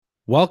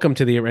Welcome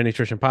to the Eat Right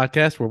Nutrition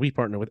Podcast, where we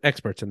partner with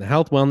experts in the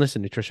health, wellness,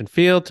 and nutrition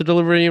field to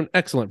deliver you an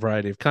excellent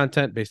variety of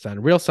content based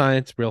on real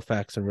science, real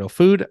facts, and real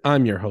food.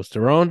 I'm your host,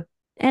 Daron.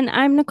 And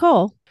I'm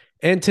Nicole.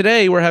 And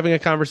today we're having a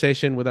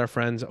conversation with our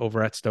friends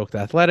over at Stoked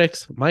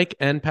Athletics, Mike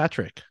and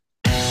Patrick.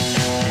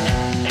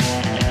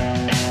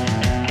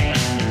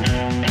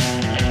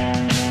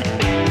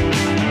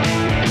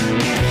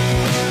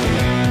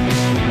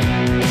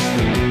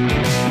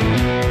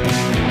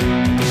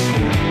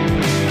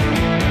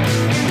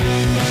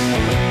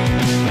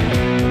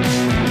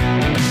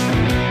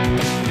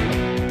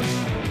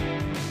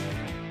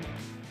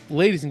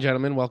 Ladies and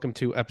gentlemen, welcome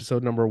to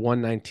episode number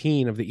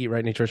 119 of the Eat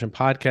Right Nutrition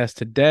Podcast.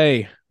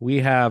 Today, we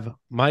have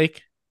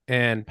Mike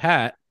and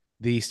Pat,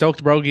 the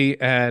Stoked Brogy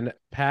and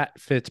Pat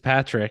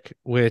Fitzpatrick,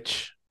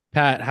 which,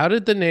 Pat, how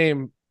did the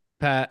name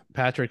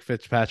Patrick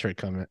Fitzpatrick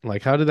come in?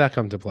 Like, how did that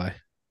come to play?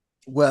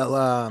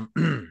 Well,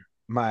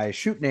 my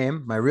shoot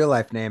name, my real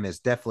life name is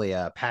definitely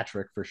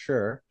Patrick for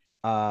sure.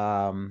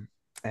 And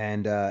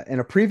in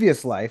a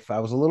previous life, I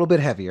was a little bit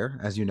heavier,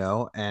 as you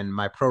know, and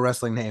my pro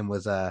wrestling name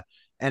was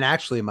and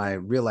actually my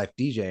real life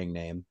DJing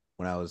name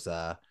when I was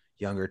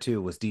younger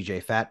too was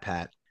DJ Fat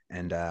Pat.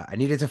 And I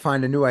needed to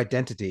find a new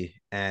identity.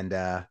 And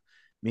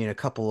me and a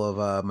couple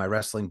of my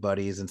wrestling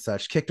buddies and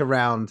such kicked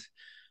around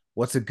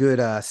what's a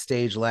good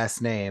stage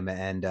last name.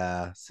 And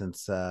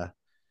since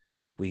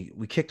we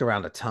kicked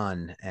around a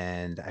ton,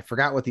 and I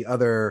forgot what the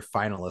other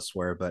finalists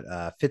were, but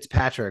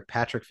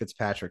Patrick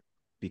Fitzpatrick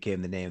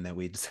became the name that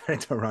we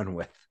decided to run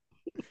with.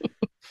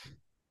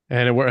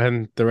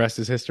 And the rest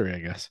is history, I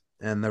guess.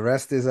 And the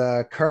rest is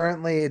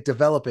currently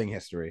developing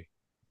history.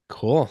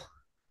 Cool.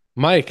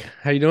 Mike,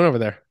 how you doing over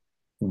there?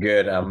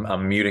 Good.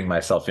 I'm muting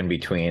myself in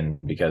between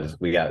because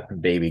we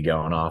got baby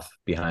going off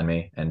behind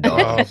me and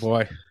dog. Oh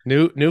boy.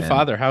 New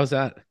father. How's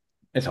that?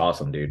 It's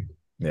awesome, dude.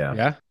 Yeah.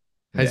 Yeah.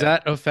 Has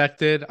that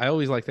affected, I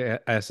always like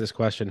to ask this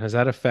question, has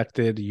that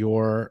affected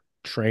your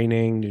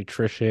training,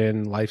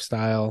 nutrition,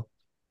 lifestyle?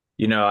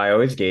 You know, I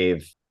always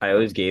gave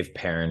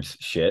parents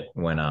shit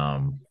when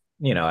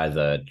as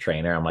a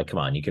trainer, I'm like, come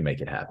on, you can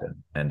make it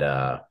happen. And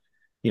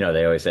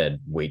they always said,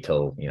 wait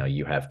till,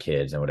 you have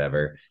kids and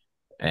whatever.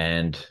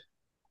 And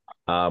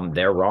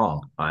they're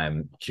wrong.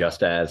 I'm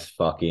just as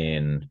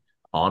fucking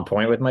on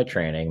point with my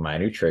training, my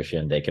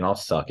nutrition. They can all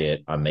suck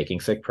it. I'm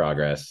making sick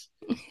progress.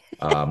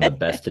 The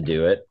best to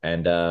do it.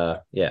 And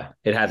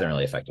it hasn't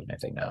really affected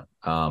anything now.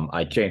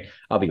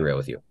 I'll be real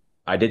with you.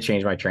 I did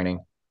change my training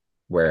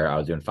where I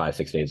was doing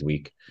 5-6 days a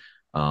week.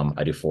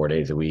 I do 4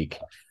 days a week.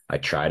 I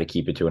try to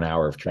keep it to an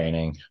hour of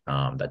training.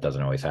 That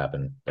doesn't always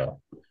happen.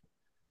 So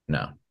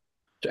no.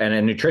 And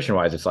then nutrition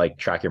wise, it's like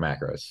track your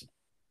macros.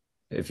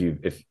 If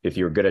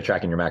you're good at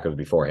tracking your macros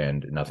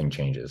beforehand, nothing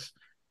changes.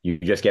 You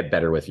just get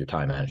better with your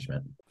time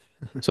management.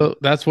 So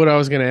that's what I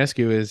was going to ask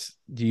you is,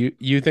 do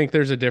you think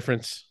there's a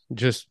difference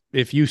just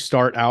if you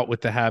start out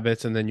with the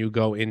habits and then you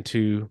go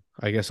into,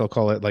 I guess I'll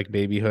call it like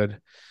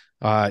babyhood,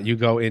 you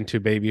go into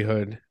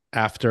babyhood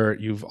after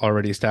you've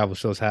already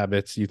established those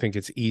habits, you think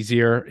it's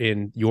easier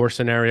in your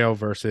scenario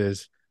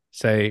versus,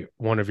 say,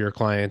 one of your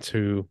clients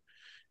who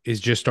is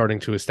just starting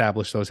to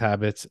establish those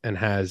habits and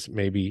has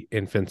maybe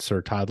infants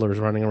or toddlers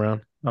running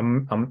around?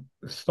 I'm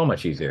so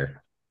much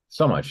easier.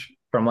 So much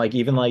from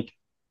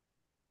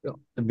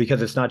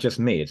because it's not just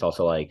me, it's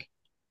also like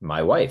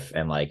my wife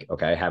and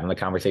having the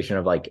conversation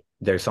of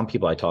there's some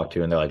people I talk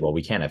to and they're like, well,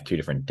 we can't have two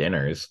different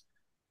dinners.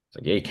 It's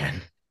like, yeah, you can.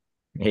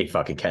 Yeah, you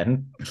fucking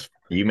can.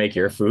 You make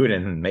your food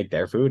and make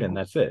their food and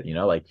that's it.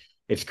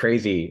 It's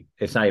crazy.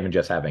 It's not even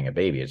just having a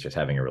baby. It's just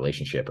having a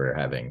relationship or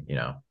having,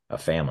 a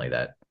family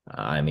that,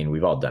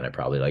 we've all done it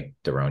probably. Like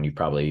Daron, you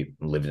probably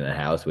lived in a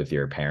house with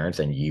your parents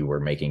and you were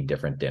making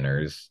different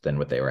dinners than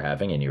what they were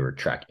having and you were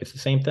tracking. It's the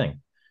same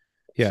thing.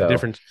 Yeah. So,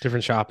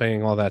 different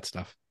shopping, all that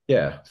stuff.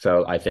 Yeah.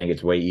 So I think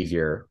it's way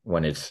easier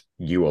when it's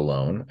you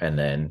alone and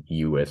then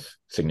you with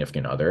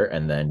significant other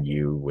and then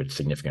you with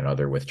significant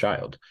other with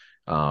child.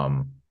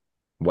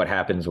 What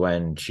happens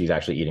when she's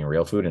actually eating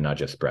real food and not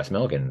just breast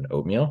milk and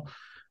oatmeal?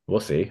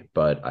 We'll see,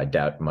 but I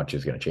doubt much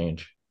is going to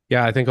change.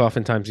 Yeah, I think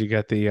oftentimes you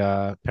get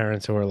the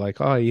parents who are like,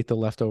 oh, I eat the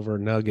leftover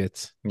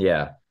nuggets.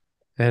 Yeah.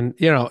 And,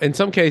 in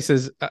some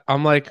cases,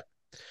 I'm like,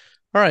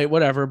 all right,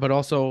 whatever. But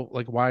also,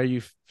 why are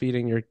you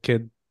feeding your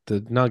kid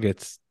the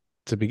nuggets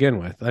to begin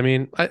with? I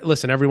mean,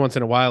 listen, every once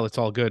in a while, it's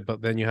all good.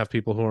 But then you have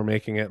people who are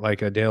making it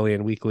like a daily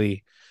and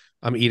weekly,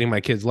 I'm eating my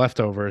kids'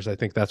 leftovers. I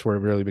think that's where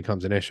it really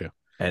becomes an issue.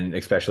 And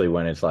especially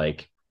when it's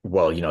like,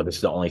 well, this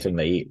is the only thing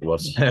they eat. Well,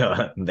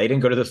 they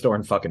didn't go to the store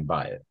and fucking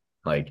buy it.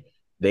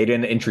 They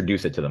didn't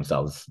introduce it to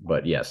themselves.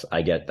 But yes,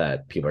 I get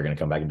that people are going to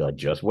come back and be like,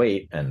 just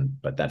wait.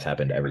 But that's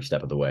happened every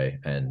step of the way.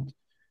 And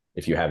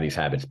if you have these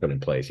habits put in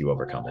place, you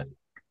overcome it.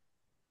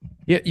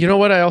 Yeah. You know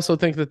what? I also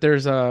think that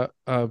there's a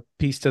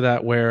piece to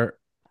that where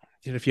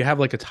if you have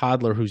like a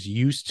toddler who's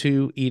used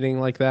to eating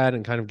like that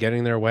and kind of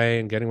getting their way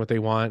and getting what they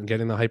want and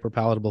getting the hyper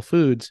palatable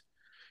foods,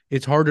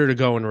 it's harder to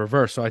go in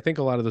reverse. So I think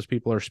a lot of those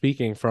people are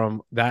speaking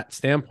from that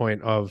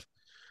standpoint of,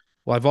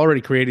 well, I've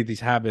already created these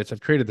habits. I've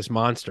created this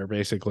monster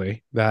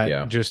basically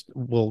that just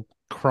will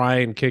cry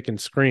and kick and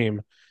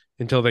scream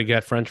until they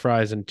get French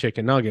fries and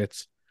chicken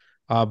nuggets.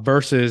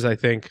 Versus, I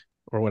think,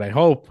 or what I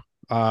hope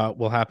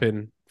will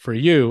happen for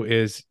you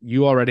is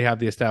you already have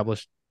the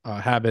established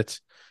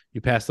habits.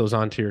 You pass those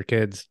on to your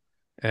kids,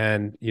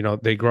 and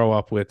they grow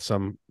up with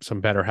some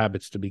better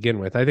habits to begin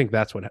with. I think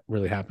that's what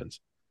really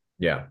happens.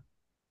 Yeah,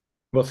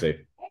 we'll see.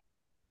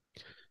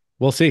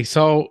 We'll see.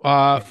 So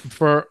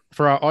for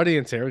our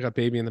audience here, we got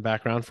baby in the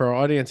background. For our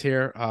audience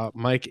here,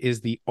 Mike is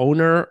the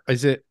owner.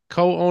 Is it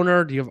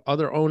co-owner? Do you have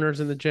other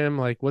owners in the gym?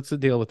 Like, what's the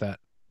deal with that?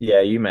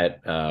 Yeah, you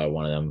met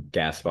one of them,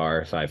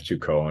 Gaspar. So I have two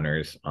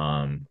co-owners.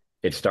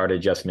 It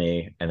started just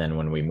me, and then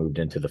when we moved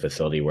into the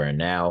facility we're in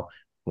now,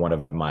 one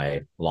of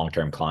my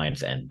long-term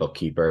clients and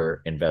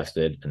bookkeeper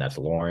invested, and that's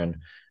Lauren,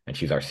 and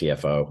she's our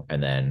CFO.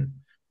 And then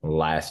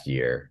last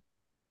year,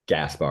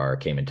 Gaspar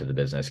came into the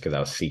business because I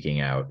was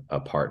seeking out a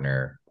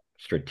partner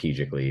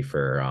strategically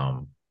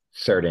for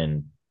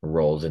certain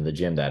roles in the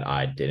gym that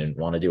I didn't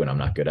want to do and I'm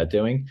not good at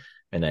doing.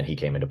 And then he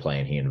came into play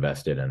and he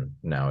invested, and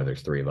now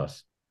there's three of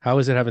us. How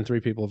is it having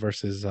three people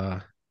versus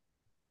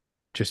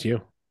just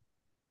you?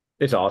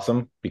 It's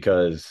awesome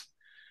because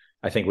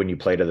I think when you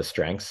play to the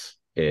strengths,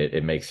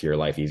 it makes your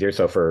life easier.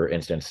 So for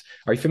instance,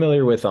 are you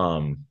familiar with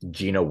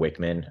Gino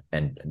Wickman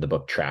and the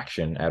book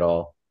Traction at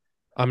all?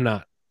 I'm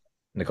not.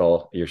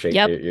 Nicole, you're shaking.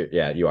 Yep.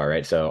 Yeah, you are,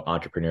 right. So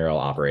entrepreneurial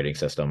operating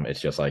system,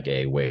 it's just like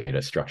a way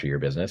to structure your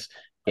business.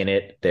 In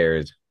it,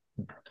 there's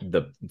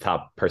the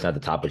top person at the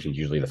top, which is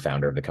usually the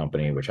founder of the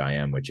company, which I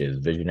am, which is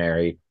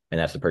visionary. And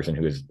that's the person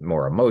who is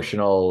more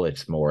emotional.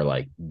 It's more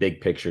like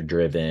big picture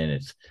driven.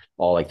 It's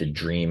all like the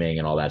dreaming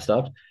and all that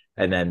stuff.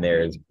 And then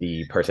there's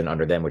the person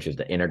under them, which is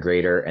the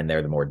integrator. And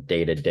they're the more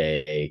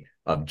day-to-day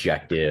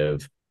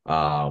objective,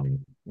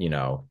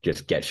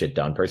 just get shit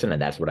done person.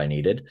 And that's what I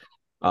needed.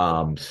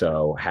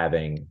 So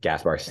having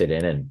Gaspar sit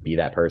in and be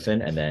that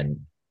person, and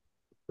then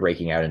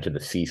breaking out into the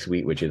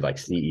C-suite, which is like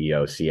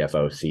CEO,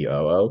 CFO,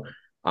 COO.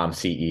 I'm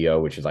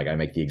CEO, which is like I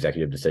make the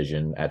executive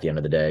decision at the end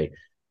of the day.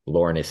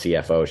 Lauren is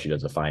CFO. She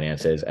does the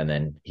finances, and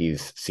then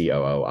he's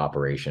COO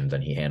operations,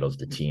 and he handles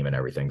the team and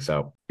everything.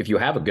 So if you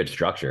have a good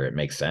structure, it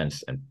makes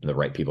sense, and the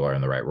right people are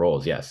in the right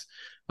roles. Yes.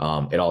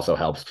 It also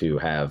helps to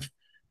have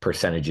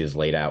percentages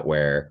laid out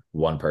where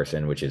one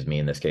person, which is me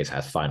in this case,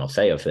 has final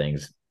say of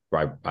things.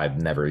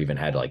 I've never even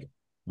had like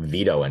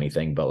veto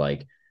anything, but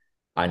like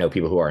I know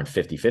people who are in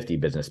 50-50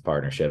 business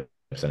partnerships,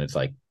 and it's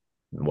like,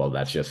 well,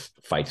 that's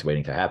just fights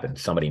waiting to happen.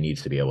 Somebody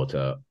needs to be able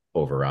to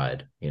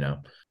override,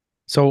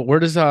 So where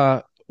does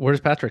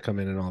Patrick come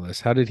in all this?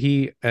 How did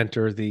he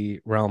enter the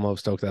realm of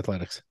Stoked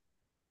Athletics?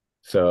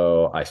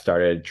 So I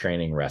started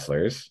training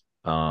wrestlers.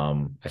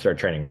 I started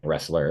training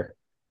wrestler,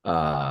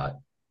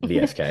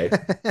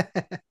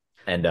 VSK.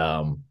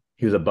 And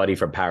he was a buddy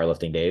from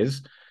powerlifting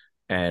days.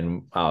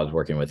 And I was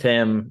working with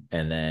him.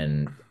 And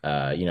then,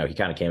 he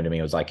kind of came to me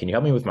and was like, can you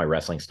help me with my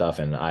wrestling stuff?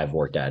 And I've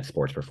worked at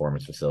sports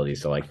performance facilities.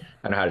 So like,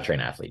 I know how to train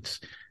athletes.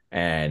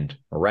 And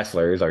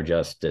wrestlers are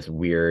just this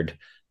weird,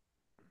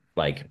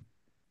 like,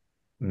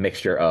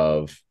 mixture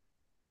of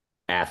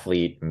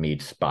athlete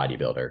meets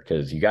bodybuilder,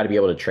 because you got to be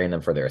able to train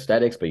them for their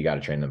aesthetics, but you got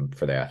to train them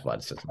for their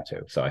athleticism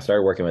too. So I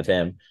started working with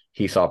him.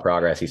 He saw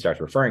progress. He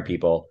starts referring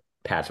people.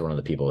 Pat's one of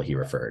the people he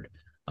referred.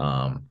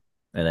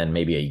 And then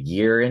maybe a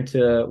year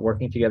into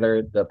working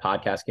together, the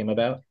podcast came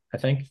about, I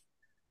think.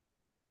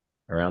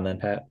 Around then,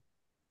 Pat.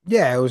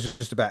 Yeah, it was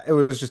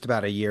just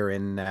about a year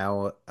in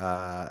now,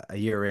 a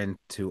year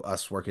into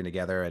us working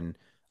together and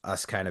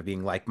us kind of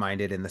being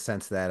like-minded in the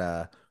sense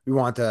that we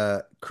want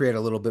to create a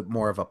little bit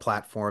more of a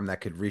platform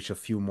that could reach a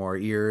few more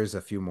ears,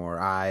 a few more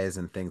eyes,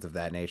 and things of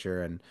that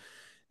nature. And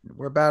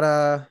we're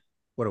about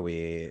what are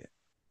we?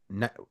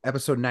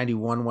 Episode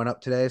 91 went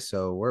up today,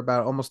 so we're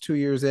about almost 2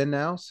 years in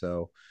now.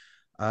 So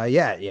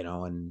yeah,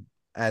 and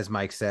as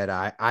Mike said,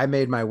 I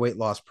made my weight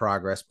loss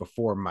progress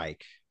before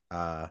Mike.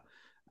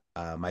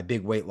 My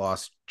big weight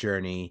loss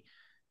journey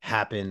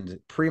happened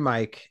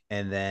pre-Mike,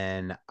 and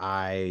then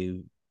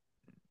I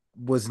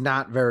was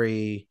not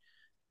very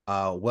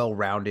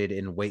well-rounded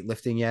in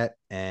weightlifting yet,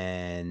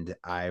 and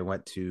I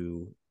went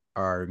to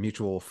our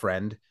mutual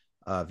friend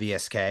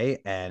VSK,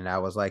 and I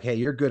was like, hey,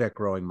 you're good at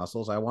growing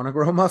muscles. I want to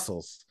grow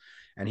muscles.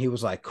 And he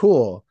was like,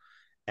 cool.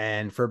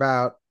 And for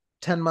about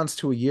 10 months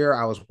to a year,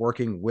 I was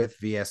working with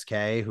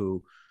VSK,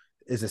 who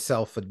is a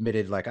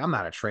self-admitted, like, I'm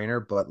not a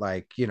trainer, but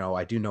like,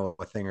 I do know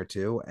a thing or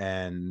two.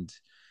 And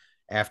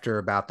after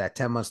about that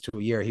 10 months to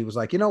a year, he was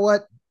like, you know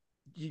what?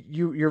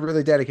 You're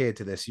really dedicated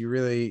to this.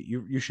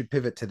 You should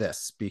pivot to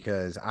this,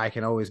 because I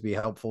can always be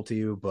helpful to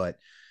you. But,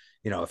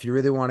 if you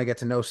really want to get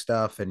to know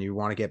stuff and you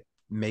want to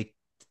make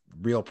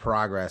real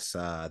progress,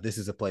 this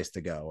is a place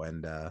to go.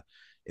 And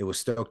it was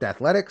Stoked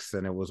Athletics,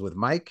 and it was with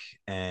Mike.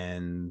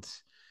 And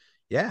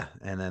yeah,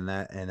 and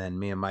then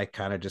me and Mike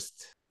kind of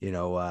just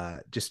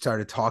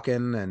started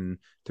talking, and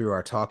through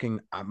our talking,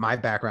 my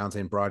background's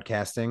in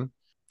broadcasting,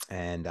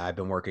 and I've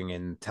been working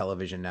in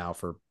television now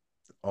for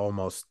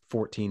almost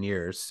 14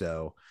 years.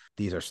 So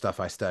these are stuff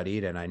I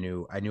studied, and I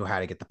knew how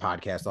to get the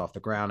podcast off the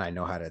ground. I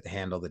know how to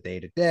handle the day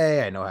to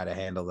day. I know how to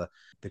handle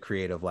the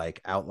creative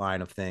like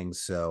outline of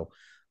things. So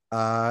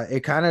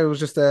It kind of was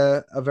just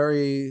a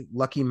very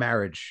lucky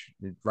marriage,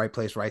 right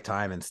place, right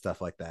time, and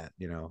stuff like that.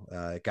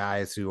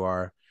 Guys who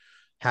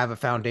have a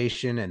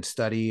foundation and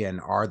study and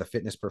are the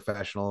fitness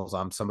professionals.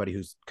 I'm somebody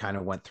who's kind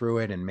of went through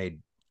it and made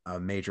a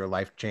major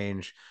life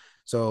change.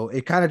 So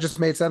it kind of just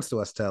made sense to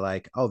us to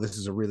like, oh, this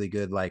is a really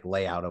good like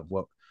layout of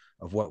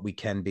what we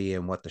can be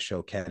and what the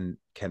show can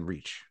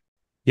reach.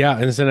 Yeah,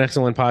 and it's an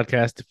excellent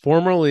podcast.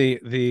 Formerly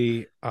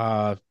the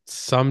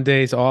Some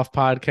Days Off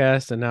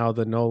podcast, and now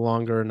the No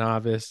Longer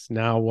Novice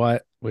Now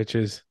What, which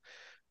is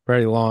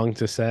very long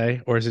to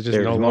say, or is it just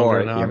There's No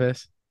more. Longer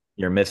Novice?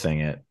 You're missing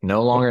it.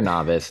 No Longer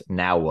Novice.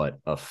 Now what?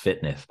 A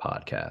fitness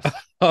podcast.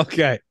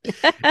 Okay.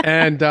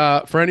 And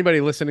for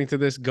anybody listening to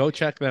this, go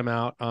check them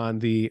out on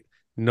the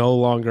No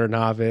Longer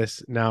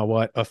Novice Now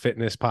What, a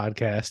fitness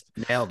podcast.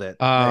 Nailed it.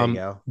 There you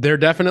go. They're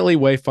definitely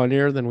way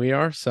funnier than we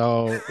are.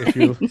 So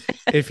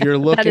if you're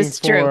looking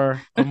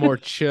for a more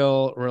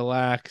chill,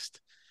 relaxed,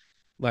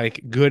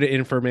 like good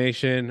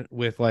information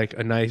with like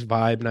a nice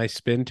vibe, nice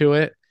spin to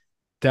it,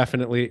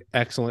 definitely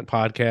excellent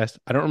podcast.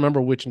 I don't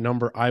remember which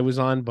number I was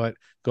on, but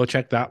go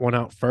check that one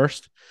out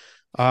first.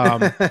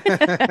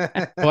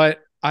 But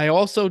I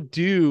also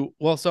do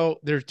well. So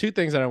there's two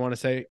things that I want to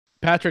say.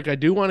 Patrick, I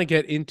do want to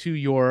get into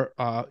your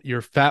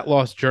fat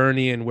loss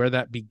journey and where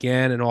that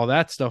began and all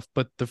that stuff.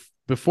 But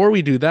before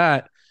we do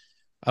that,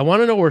 I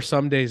want to know where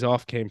Some Days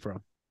Off came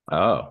from.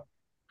 Oh,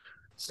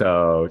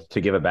 so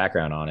to give a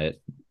background on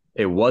it,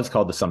 it was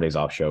called the Some Days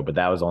Off Show, but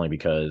that was only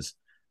because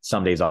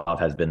Some Days Off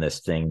has been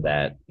this thing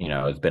that,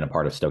 has been a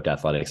part of Stoked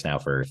Athletics now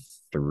for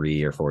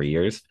 3 or 4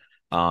 years.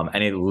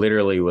 And it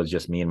literally was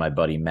just me and my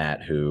buddy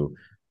Matt, who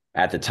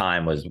at the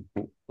time was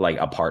like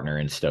a partner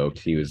in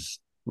Stoked.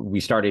 We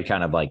started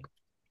kind of like,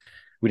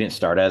 we didn't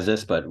start as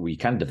this, but we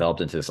kind of developed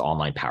into this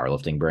online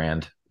powerlifting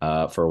brand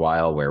for a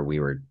while, where we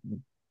were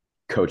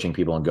coaching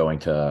people and going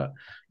to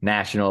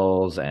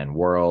nationals and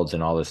worlds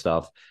and all this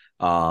stuff.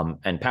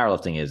 And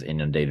powerlifting is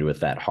inundated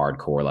with that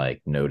hardcore,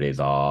 like no days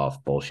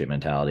off bullshit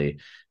mentality.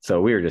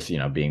 So we were just,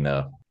 being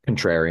the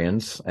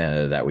contrarians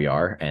that we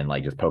are, and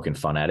like just poking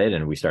fun at it.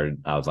 And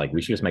I was like,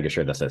 we should just make a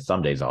shirt that says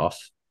Some Days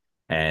Off.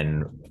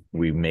 And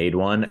we made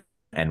one.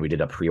 And we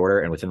did a pre-order,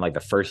 and within like the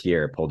first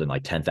year, it pulled in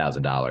like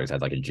 $10,000 as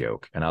like a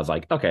joke. And I was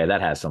like, okay,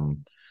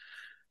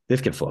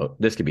 this could float.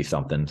 This could be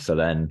something. So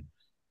then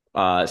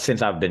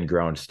since I've been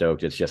growing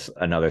Stoked, it's just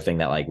another thing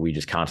that like we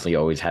just constantly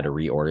always had to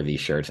reorder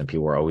these shirts, and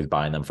people were always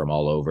buying them from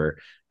all over.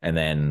 And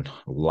then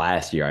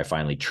last year, I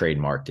finally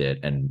trademarked it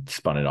and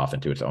spun it off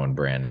into its own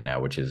brand now,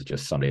 which is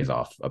just Some Days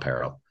Off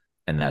Apparel.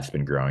 And that's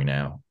been growing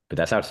now. But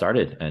that's how it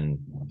started. And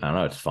I don't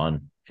know, it's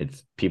fun.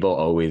 People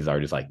always are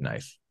just like,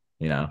 nice,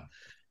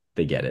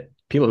 they get it.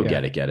 People who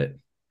get it.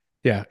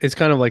 Yeah, it's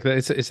kind of like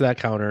that. It's that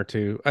counter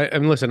to.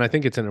 And listen, I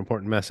think it's an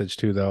important message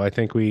too, though. I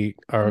think we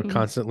are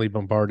constantly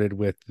bombarded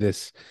with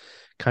this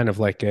kind of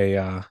like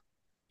a,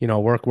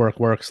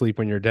 work, sleep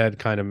when you're dead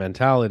kind of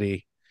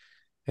mentality.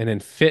 And in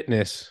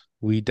fitness,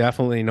 we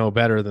definitely know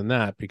better than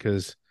that,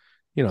 because,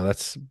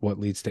 that's what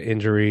leads to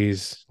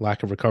injuries,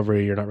 lack of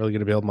recovery. You're not really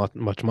going to build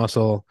much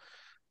muscle.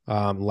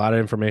 A lot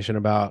of information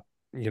about,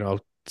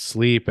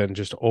 sleep and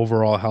just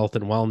overall health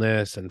and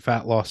wellness and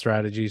fat loss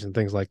strategies and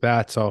things like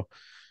that. So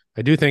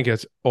I do think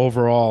it's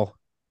overall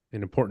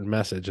an important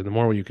message, and the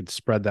more you could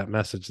spread that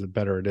message, the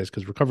better it is,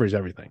 because recovery is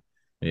everything.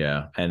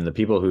 Yeah. And the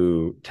people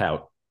who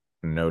tout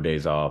no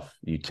days off,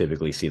 you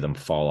typically see them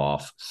fall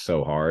off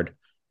so hard.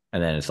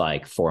 And then it's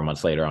like 4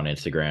 months later on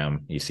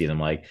Instagram, you see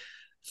them like,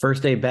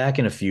 first day back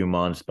in a few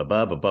months,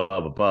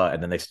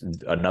 and then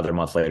another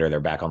month later, they're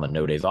back on the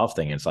no days off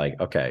thing. And it's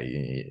like,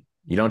 okay,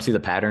 you don't see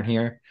the pattern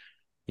here.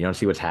 You don't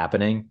see what's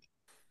happening.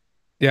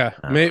 Yeah,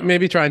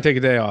 maybe try and take a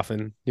day off,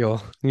 and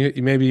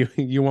maybe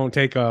you won't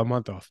take a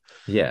month off.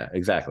 Yeah,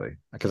 exactly.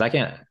 Because I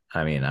don't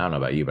know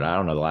about you, but I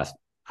don't know I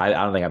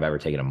don't think I've ever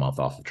taken a month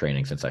off of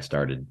training since I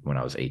started when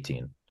I was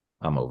 18.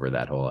 I'm over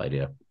that whole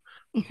idea.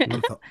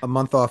 A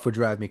month off would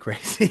drive me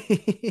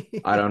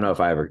crazy. I don't know if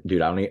I ever,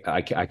 dude.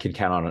 I could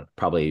count on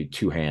probably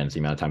two hands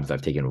the amount of times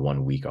I've taken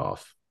 1 week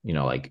off.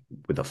 Like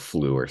with a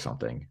flu or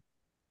something.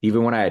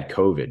 Even when I had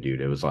COVID, dude,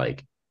 it was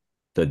like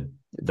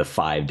the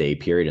 5-day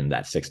period, and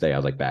that 6th day I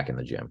was like back in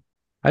the gym.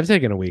 I've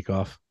taken a week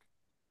off.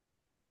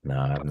 No,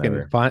 I've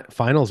never.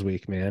 Finals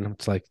week, man.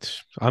 It's like,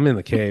 I'm in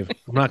the cave.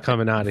 I'm not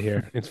coming out of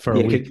here. It's for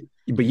a week.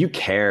 But you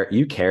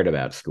cared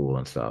about school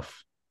and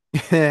stuff.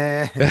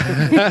 Like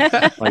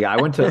I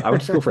went to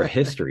school for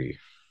history.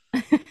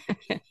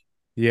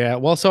 Yeah.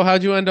 Well, so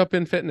how'd you end up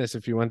in fitness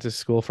if you went to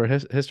school for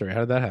history? How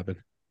did that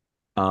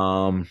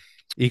happen?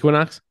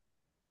 Equinox?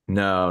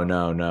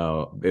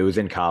 No. It was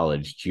in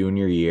college,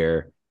 junior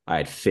year. I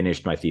had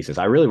finished my thesis.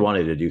 I really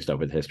wanted to do stuff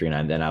with history,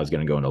 and then I was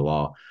going to go into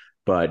law.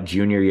 But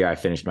junior year, I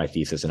finished my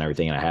thesis and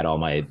everything, and I had all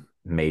my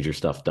major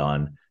stuff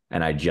done,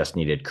 and I just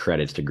needed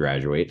credits to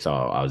graduate. So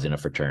I was in a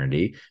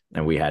fraternity,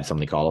 and we had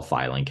something called a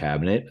filing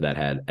cabinet that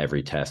had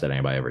every test that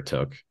anybody ever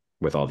took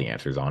with all the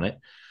answers on it.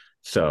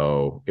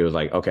 So it was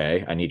like,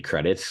 okay, I need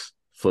credits.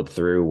 Flip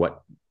through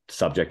what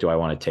subject do I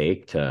want to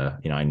take to,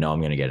 I know I'm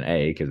going to get an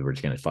A because we're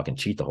just going to fucking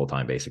cheat the whole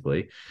time,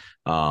 basically.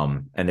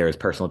 And there was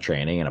personal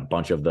training and a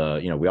bunch of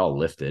we all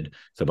lifted.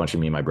 So a bunch of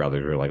me and my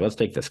brothers were like, let's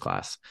take this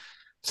class.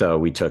 So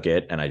we took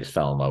it and I just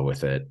fell in love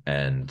with it.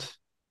 And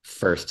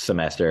first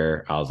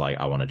semester, I was like,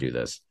 I want to do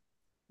this.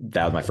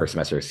 That was my first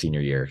semester of senior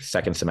year.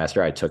 Second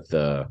semester, I took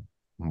the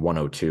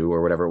 102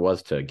 or whatever it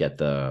was to get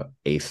the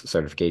ACE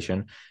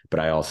certification. But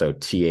I also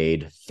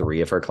TA'd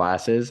 3 of her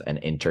classes and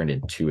interned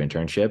in 2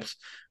 internships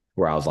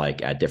where I was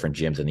like at different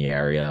gyms in the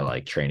area,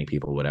 like training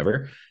people,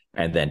 whatever.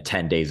 And then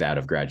 10 days out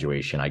of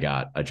graduation, I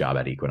got a job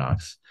at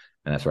Equinox.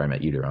 And that's where I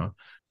met you, Daron.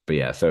 But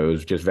yeah, so it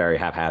was just very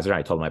haphazard.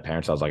 I told my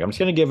parents, I was like, I'm just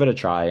going to give it a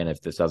try. And if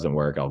this doesn't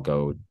work, I'll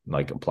go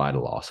like apply to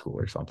law school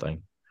or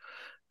something.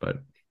 But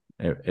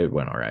it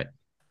went all right.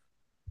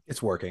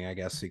 It's working, I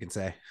guess you can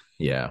say.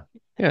 Yeah.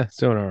 Yeah, it's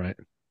doing all right.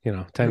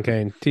 10K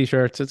and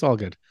t-shirts, it's all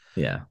good.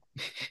 Yeah.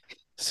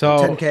 So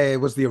 10K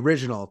was the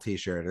original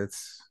t-shirt.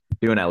 It's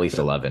doing at least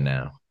 11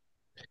 now.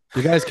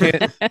 You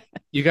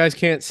guys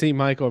can't see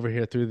Mike over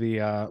here through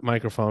the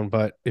microphone,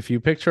 but if you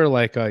picture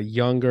like a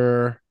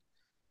younger,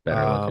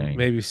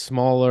 maybe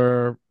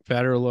smaller,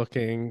 better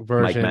looking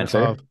version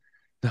of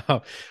no,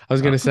 I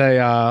was gonna say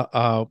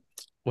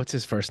what's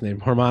his first name?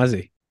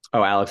 Hormazzi.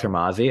 Oh, Alex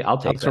Hormazzi. I'll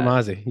take Alex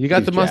Hormazzi. You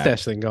got the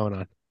mustache thing going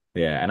on.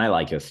 Yeah, and I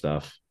like his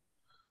stuff.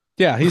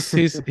 Yeah, he's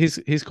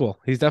cool.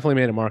 He's definitely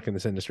made a mark in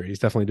this industry. He's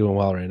definitely doing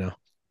well right now.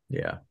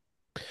 Yeah.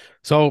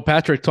 So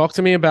Patrick, talk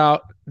to me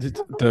about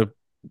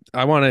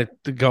I wanted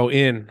to go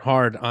in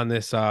hard on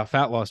this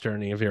fat loss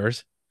journey of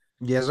yours.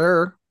 Yes,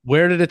 sir.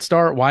 Where did it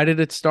start? Why did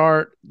it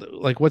start?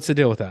 Like, what's the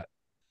deal with that?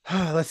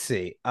 Let's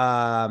see.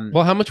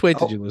 Well, how much weight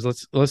did you lose?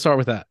 Let's start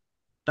with that.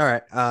 All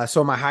right.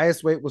 So my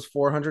highest weight was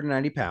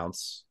 490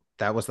 pounds.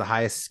 That was the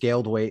highest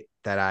scaled weight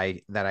that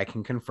I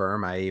can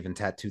confirm. I even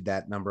tattooed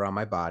that number on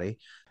my body.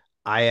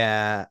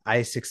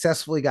 I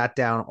successfully got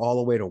down all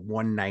the way to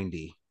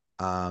 190,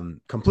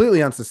 completely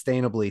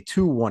unsustainably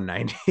to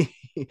 190.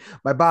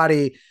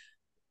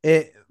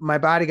 my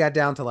body got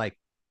down to like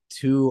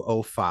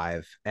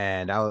 205,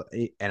 and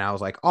I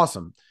was like,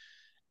 awesome.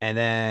 And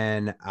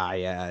then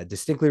I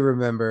distinctly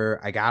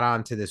remember I got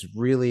onto this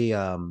really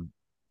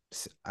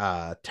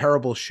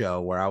terrible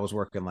show where I was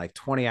working like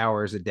 20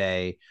 hours a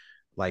day,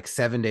 like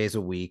 7 days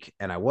a week,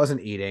 and I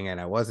wasn't eating and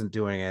I wasn't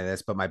doing any of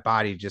this, but my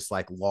body just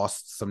like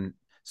lost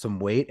some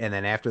weight. And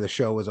then after the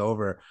show was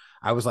over,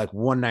 I was like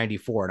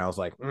 194, and I was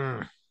like,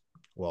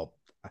 well,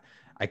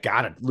 I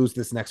gotta lose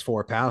this next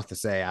 4 pounds to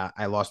say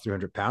I lost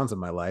 300 pounds in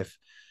my life.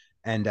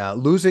 And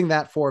losing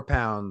that 4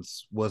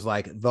 pounds was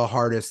like the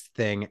hardest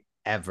thing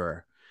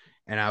ever.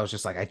 And I was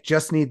just like, I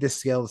just need this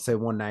scale to say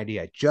 190.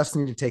 I just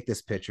need to take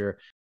this picture.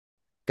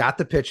 Got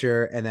the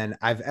picture. And then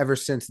I've ever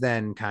since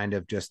then kind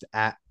of just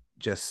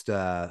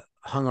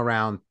hung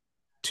around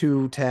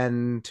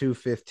 210,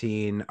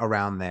 215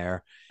 around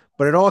there.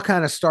 But it all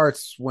kind of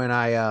starts when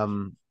I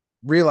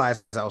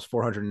realized I was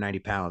 490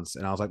 pounds.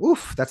 And I was like,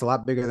 oof, that's a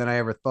lot bigger than I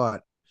ever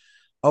thought.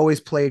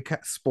 Always played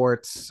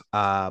sports,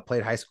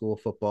 played high school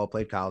football,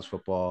 played college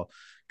football,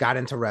 got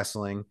into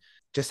wrestling,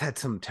 just had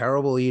some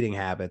terrible eating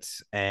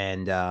habits,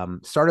 and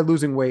started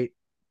losing weight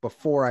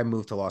before I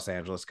moved to Los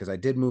Angeles, because I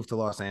did move to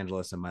Los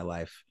Angeles in my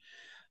life.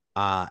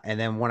 And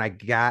then when I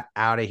got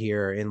out of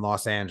here in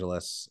Los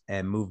Angeles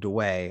and moved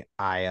away,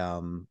 I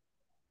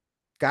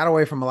got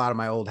away from a lot of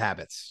my old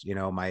habits.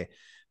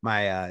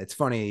 It's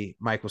funny,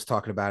 Mike was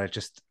talking about it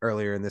just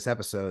earlier in this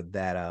episode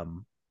that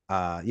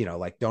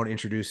like don't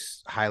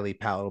introduce highly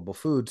palatable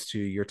foods to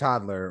your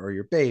toddler or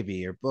your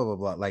baby or blah, blah,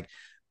 blah. Like,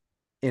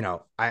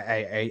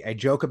 I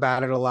joke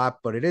about it a lot,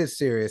 but it is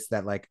serious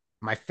that like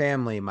my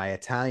family, my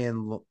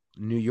Italian,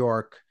 New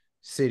York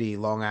City,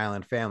 Long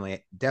Island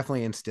family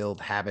definitely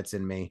instilled habits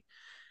in me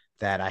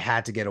that I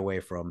had to get away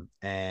from.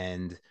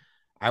 And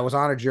I was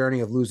on a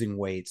journey of losing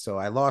weight. So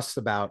I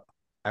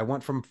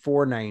went from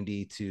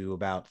 490 to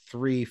about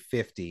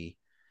 350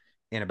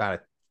 in about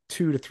a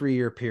 2 to 3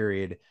 year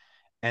period.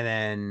 And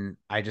then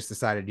I just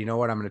decided, you know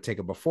what? I'm going to take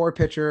a before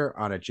picture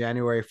on a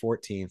January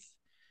 14th.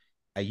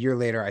 A year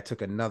later, I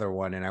took another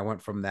one, and I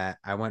went from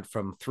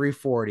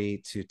 340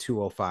 to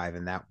 205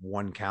 in that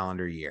one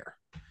calendar year.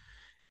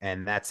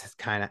 And that's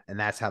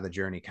how the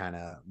journey kind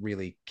of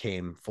really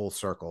came full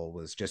circle,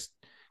 was just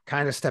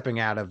kind of stepping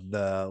out of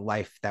the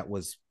life that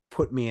was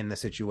put me in the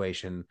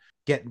situation,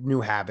 get new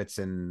habits,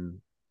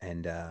 and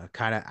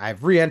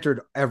I've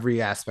re-entered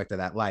every aspect of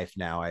that life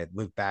now. I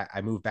moved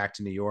back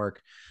to New York,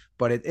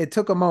 but it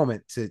took a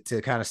moment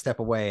to kind of step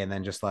away and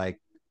then just like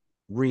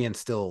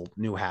reinstill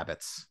new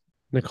habits.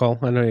 Nicole,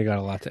 I know you got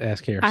a lot to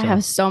ask here. I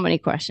have so many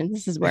questions.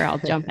 This is where I'll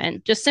jump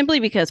in, just simply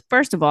because,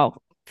 first of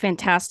all,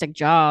 fantastic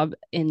job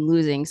in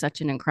losing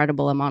such an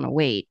incredible amount of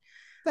weight.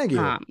 Thank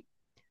you.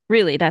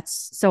 Really,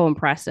 that's so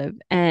impressive.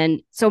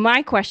 And so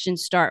my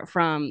questions start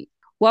from,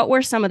 what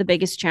were some of the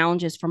biggest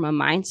challenges from a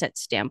mindset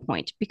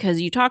standpoint?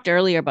 Because you talked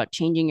earlier about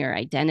changing your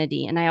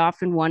identity, and I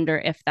often wonder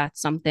if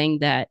that's something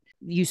that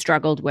you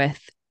struggled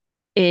with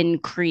in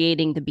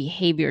creating the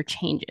behavior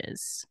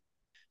changes.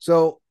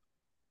 So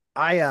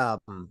I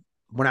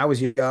when I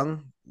was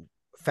young,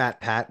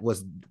 Fat Pat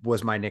was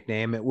my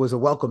nickname. It was a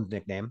welcomed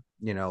nickname,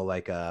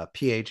 like a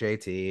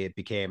PHAT. It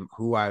became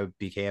who I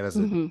became as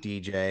a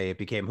DJ. It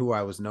became who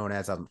I was known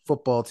as on the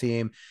football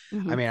team.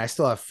 I mean, I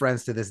still have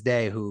friends to this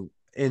day who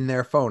in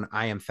their phone,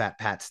 I am Fat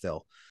Pat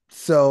still.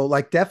 So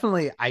like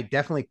I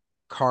definitely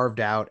carved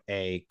out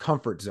a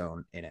comfort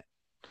zone in it.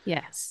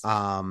 Yes.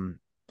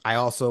 I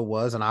also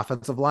was an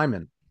offensive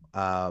lineman.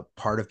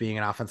 Part of being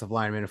an offensive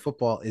lineman in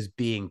football is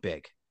being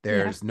big.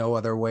 There's no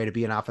other way to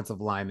be an offensive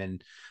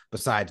lineman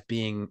besides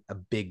being a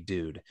big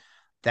dude.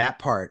 That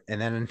part. And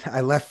then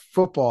I left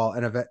football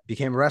and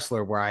became a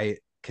wrestler where I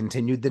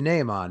continued the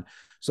name on.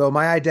 So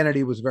my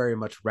identity was very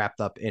much wrapped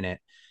up in it.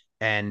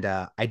 And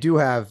I do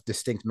have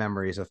distinct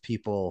memories of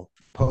people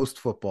post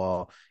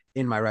football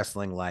in my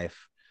wrestling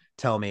life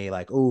tell me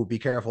like, oh, be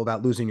careful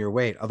about losing your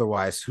weight.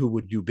 Otherwise, who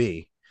would you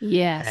be?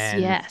 Yes.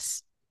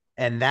 Yes.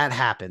 And that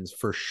happens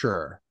for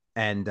sure.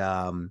 And,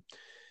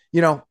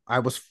 I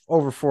was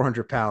over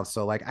 400 pounds.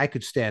 So like I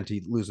could stand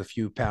to lose a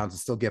few pounds and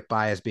still get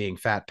by as being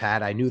Fat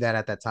Pat. I knew that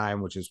at that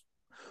time, which is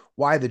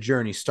why the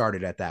journey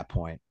started at that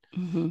point.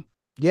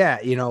 Yeah.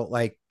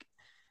 Like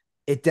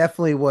it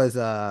definitely was,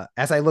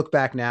 as I look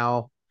back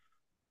now,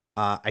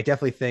 I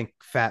definitely think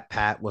Fat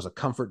Pat was a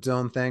comfort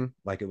zone thing.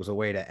 Like it was a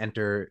way to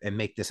enter and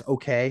make this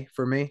okay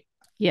for me.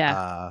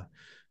 Yeah.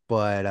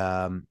 But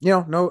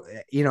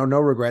no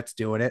regrets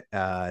doing it.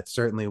 It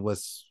certainly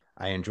was.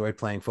 I enjoyed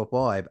playing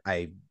football.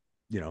 I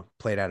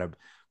played at a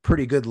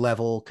pretty good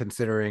level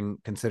considering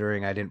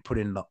I didn't put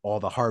in all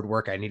the hard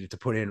work I needed to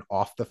put in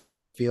off the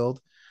field,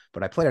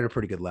 but I played at a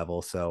pretty good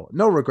level. So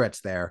no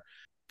regrets there,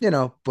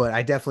 but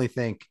I definitely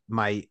think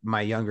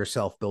my younger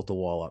self built a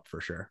wall up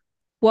for sure.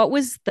 What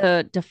was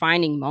the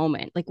defining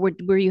moment? Like,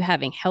 were you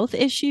having health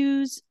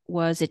issues?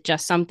 Was it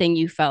just something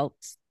you felt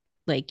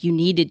like you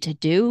needed to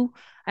do?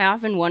 I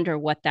often wonder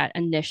what that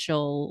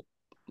initial,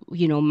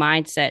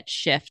 mindset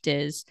shift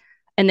is.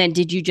 And then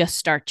did you just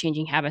start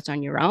changing habits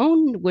on your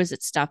own? Was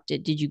it stuff?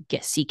 Did you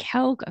seek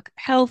help,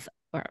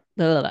 or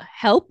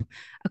help,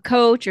 a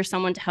coach or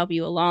someone to help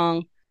you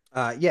along?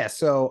 Yeah.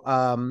 So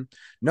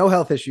no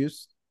health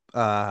issues.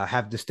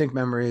 Have distinct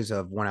memories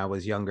of when I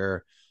was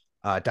younger.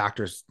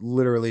 Doctors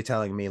literally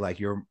telling me like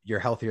you're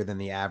healthier than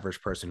the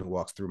average person who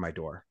walks through my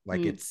door.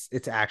 Like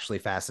it's actually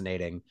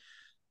fascinating.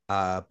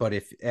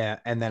 But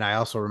and then I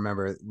also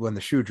remember when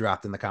the shoe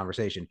dropped in the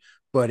conversation,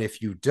 but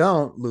if you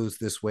don't lose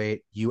this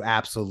weight, you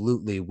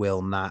absolutely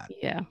will not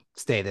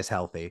stay this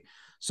healthy.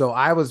 So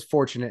I was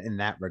fortunate in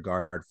that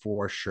regard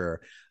for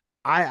sure.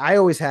 I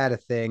always had a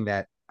thing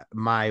that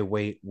my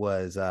weight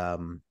was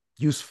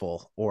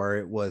useful or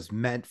it was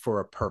meant for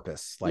a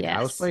purpose. Like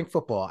I was playing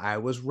football, I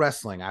was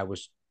wrestling, I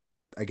was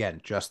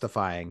again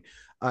justifying.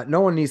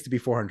 No one needs to be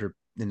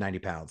 490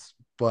 pounds,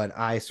 but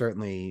I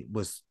certainly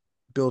was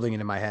building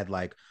it in my head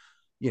like,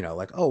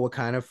 like, oh, what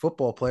kind of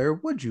football player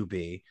would you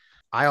be?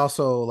 I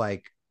also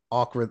like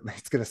awkward.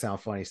 It's going to sound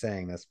funny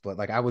saying this, but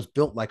like I was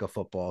built like a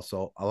football.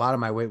 So a lot of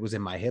my weight was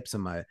in my hips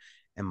and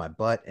my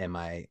butt and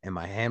my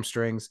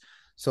hamstrings.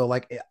 So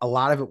like a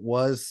lot of it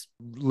was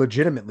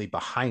legitimately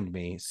behind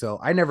me. So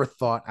I never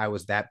thought I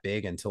was that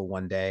big until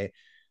one day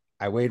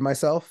I weighed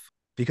myself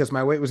because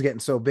my weight was getting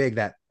so big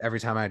that every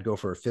time I'd go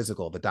for a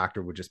physical, the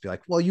doctor would just be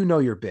like, well,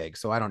 you're big,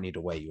 so I don't need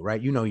to weigh you,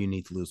 right? You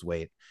need to lose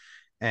weight.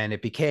 And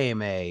it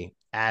became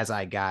as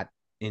I got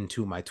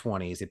into my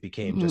 20s, it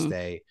became just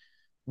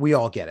we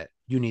all get it.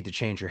 You need to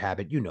change your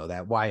habit. You know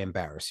that. Why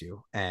embarrass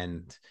you?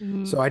 And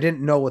so I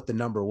didn't know what the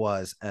number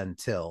was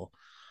until,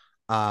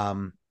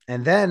 and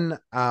then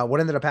what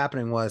ended up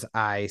happening was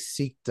I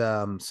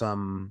sought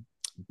some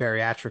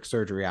bariatric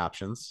surgery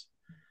options.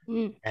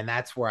 And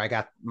that's where I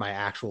got my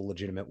actual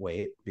legitimate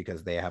weight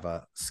because they have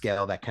a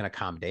scale that can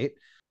accommodate.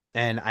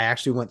 And I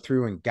actually went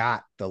through and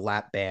got the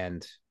lap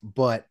band,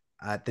 but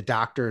the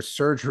doctor's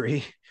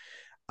surgery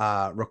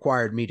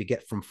required me to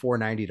get from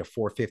 490 to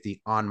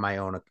 450 on my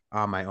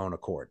own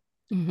accord,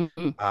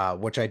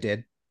 which I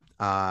did.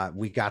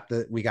 We got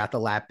the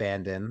lap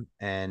band in,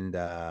 and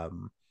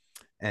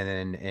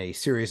then a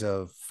series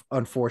of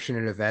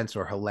unfortunate events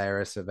or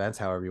hilarious events,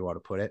 however you want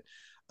to put it.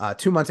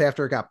 2 months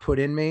after it got put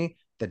in me,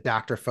 the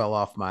doctor fell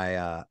off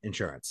my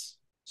insurance.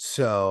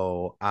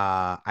 So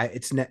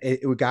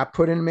it got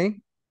put in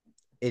me.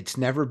 It's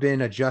never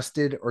been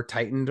adjusted or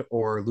tightened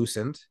or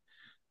loosened.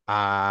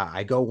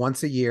 I go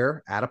once a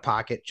year out of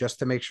pocket just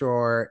to make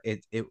sure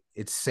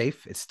it's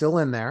safe. It's still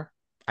in there.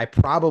 I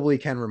probably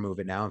can remove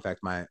it now. In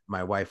fact,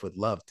 my wife would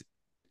love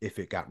if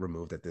it got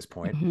removed at this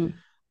point.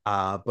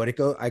 But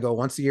I go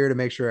once a year to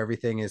make sure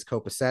everything is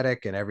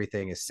copacetic and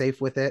everything is safe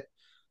with it.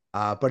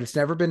 But it's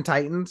never been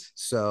tightened.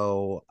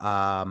 So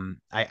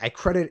I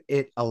credit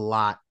it a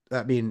lot.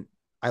 I mean,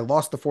 I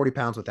lost the 40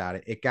 pounds without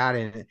it. It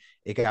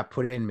got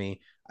put in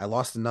me. I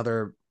lost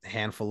another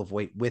handful of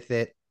weight with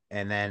it.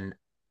 And then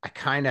I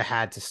kind of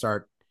had to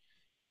start,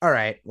 all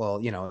right,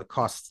 well, it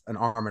costs an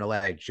arm and a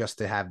leg just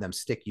to have them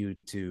stick you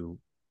to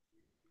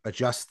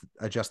adjust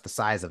the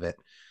size of it.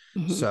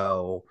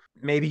 So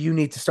maybe you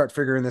need to start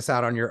figuring this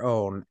out on your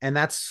own. And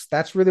that's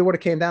really what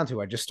it came down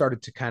to. I just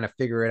started to kind of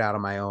figure it out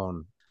on my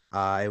own.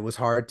 It was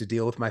hard to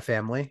deal with my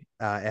family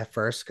at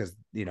first because,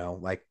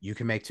 like you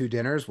can make two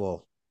dinners.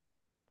 Well,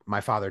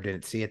 my father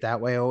didn't see it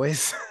that way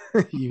always.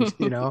 You're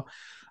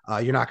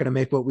not going to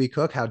make what we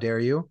cook. How dare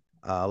you?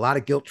 A lot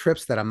of guilt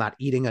trips that I'm not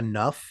eating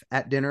enough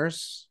at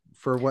dinners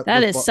for what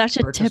That was is such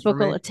a purchased for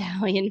typical me.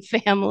 Italian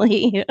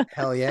family.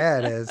 Hell yeah,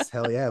 it is.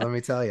 Hell yeah, let me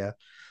tell you.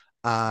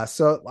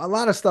 So a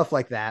lot of stuff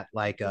like that,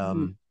 like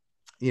Mhm.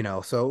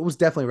 so it was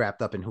definitely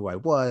wrapped up in who I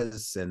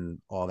was and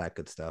all that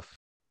good stuff.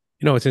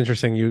 It's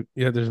interesting.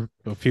 There's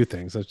a few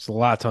things. There's a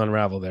lot to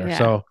unravel there. Yeah.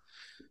 So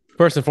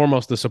first and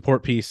foremost, the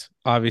support piece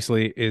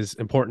obviously is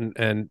important,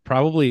 and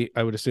probably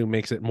I would assume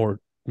made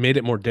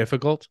it more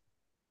difficult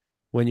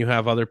when you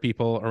have other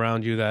people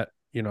around you that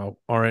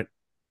aren't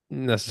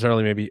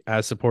necessarily maybe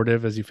as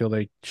supportive as you feel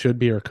they should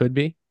be or could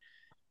be.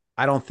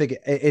 I don't think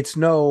it's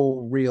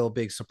no real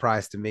big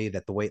surprise to me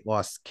that the weight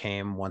loss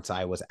came once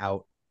I was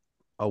out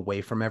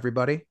away from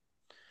everybody.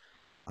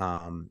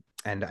 And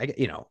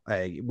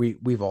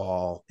we've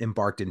all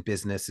embarked in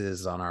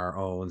businesses on our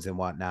owns and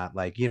whatnot.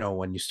 Like,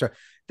 when you start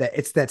that,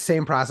 it's that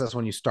same process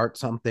when you start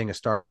something,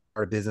 start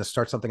a business,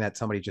 start something that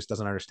somebody just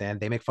doesn't understand.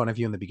 They make fun of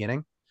you in the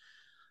beginning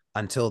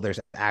until there's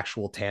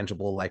actual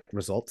tangible like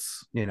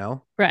results,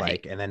 Right.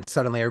 like, and then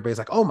suddenly everybody's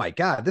like, oh my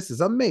God, this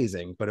is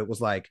amazing. But it was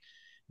like,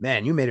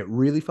 man, you made it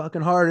really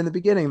fucking hard in the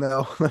beginning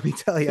though. Let me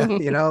tell you,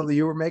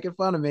 you were making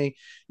fun of me.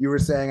 You were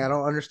saying, I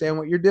don't understand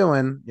what you're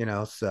doing,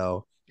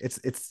 so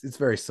it's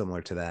very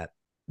similar to that.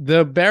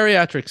 The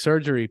bariatric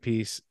surgery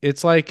piece,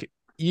 it's like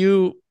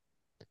you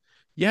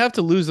have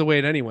to lose the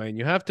weight anyway, and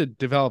you have to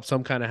develop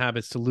some kind of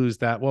habits to lose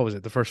that. What was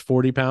it? The first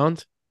 40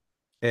 pounds?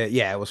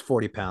 Yeah, it was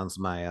 40 pounds.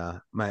 My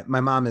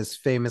mom is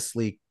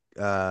famously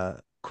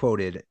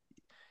quoted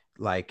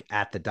like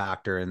at the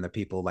doctor and the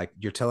people like,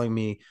 you're telling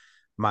me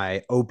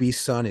my obese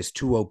son is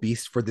too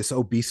obese for this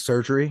obese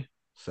surgery.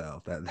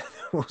 So that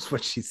was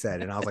what she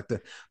said. And I was like,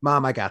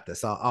 Mom, I got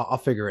this. I'll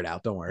figure it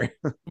out. Don't worry.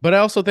 But I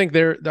also think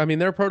there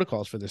are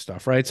protocols for this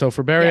stuff, right? So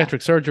for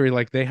bariatric surgery,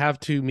 like they have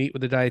to meet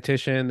with a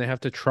dietitian, they have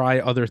to try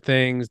other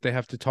things, they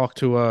have to talk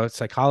to a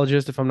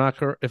psychologist if I'm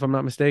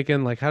not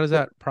mistaken. Like, how does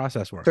that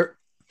process work?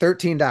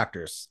 13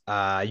 doctors.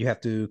 You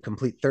have to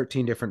complete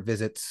 13 different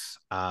visits,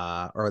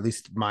 or at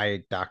least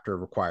my doctor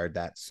required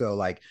that. So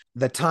like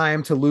the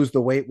time to lose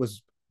the weight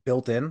was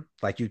built in.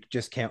 Like you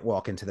just can't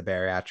walk into the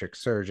bariatric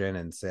surgeon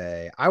and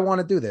say, I want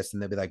to do this.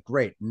 And they'll be like,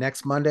 great,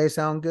 next Monday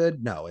sound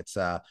good? No, it's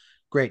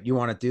great. You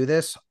want to do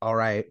this? All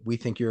right. We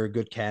think you're a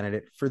good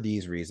candidate for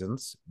these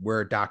reasons.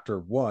 We're doctor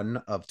 1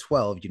 of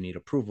 12 you need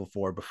approval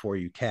for before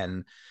you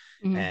can.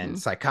 And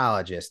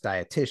psychologists,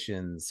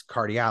 dietitians,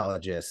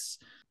 cardiologists,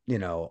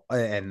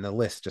 and the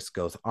list just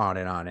goes on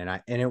and on.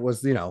 And it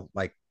was,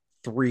 like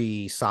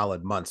 3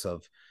 solid months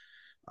of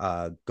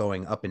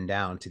going up and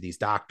down to these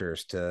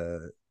doctors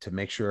to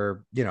make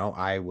sure,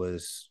 I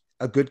was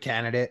a good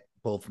candidate,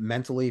 both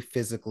mentally,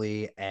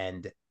 physically,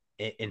 and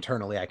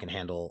internally I can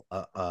handle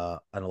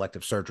an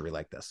elective surgery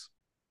like this.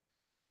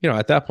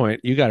 At that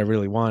point, you got to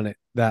really want it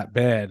that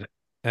bad.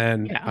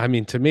 And I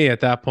mean, to me, at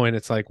that point,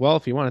 it's like, well,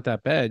 if you want it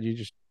that bad,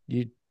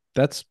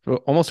 that's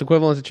almost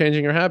equivalent to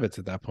changing your habits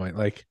at that point.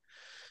 Like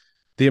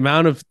the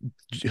amount of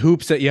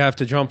hoops that you have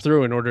to jump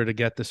through in order to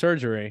get the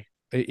surgery,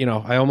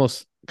 I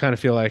almost kind of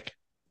feel like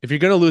if you're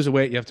going to lose the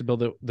weight, you have to build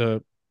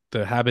the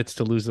habits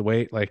to lose the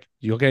weight. Like,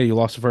 you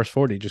lost the first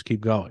 40, just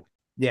keep going.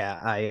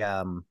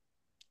 Yeah.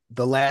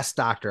 The last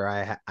doctor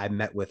I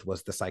met with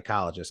was the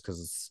psychologist,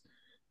 because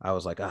I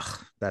was like,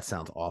 ugh, that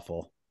sounds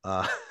awful.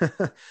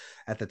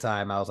 At the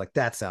time, I was like,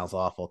 that sounds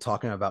awful,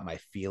 talking about my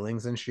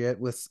feelings and shit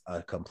with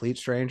a complete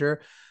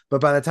stranger. But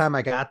by the time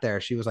I got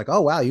there, she was like,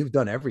 oh, wow, you've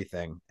done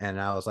everything.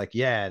 And I was like,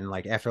 yeah. And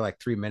like after like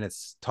 3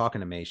 minutes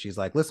talking to me, she's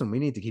like, listen, we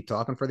need to keep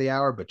talking for the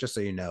hour, but just so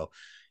you know,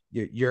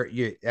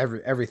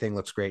 everything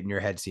looks great and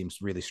your head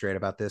seems really straight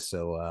about this.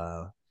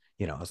 So,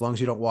 as long as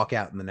you don't walk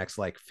out in the next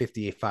like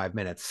 55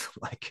 minutes,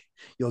 like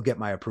you'll get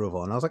my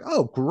approval. And I was like,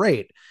 oh,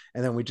 great.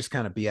 And then we just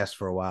kind of BS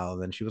for a while.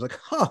 And then she was like,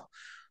 huh,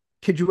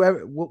 could you ever,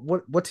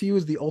 what to you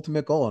is the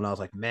ultimate goal? And I was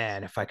like,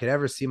 man, if I could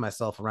ever see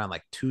myself around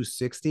like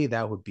 260,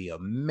 that would be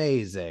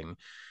amazing.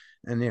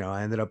 And,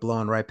 I ended up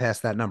blowing right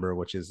past that number,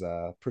 which is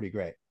pretty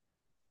great.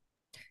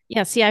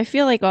 Yeah. See, I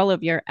feel like all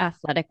of your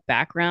athletic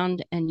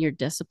background and your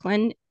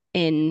discipline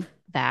in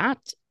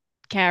that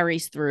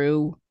carries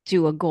through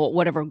to a goal,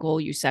 whatever goal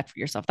you set for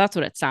yourself. That's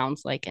what it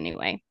sounds like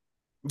anyway.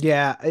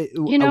 Yeah.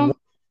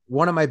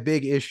 One of my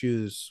big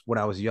issues when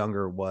I was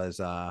younger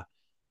was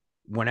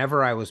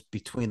whenever I was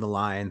between the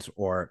lines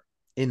or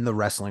in the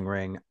wrestling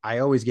ring, I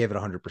always gave it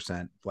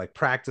 100%. Like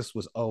practice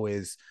was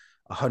always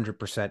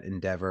 100%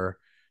 endeavor.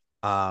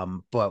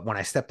 But when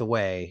I stepped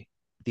away,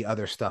 the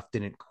other stuff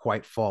didn't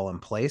quite fall in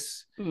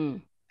place.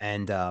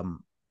 And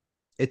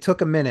it took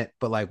a minute,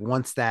 but like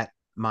once that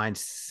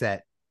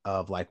mindset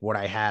of like what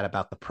I had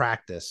about the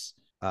practice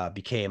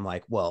became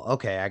like, well,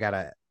 okay, I got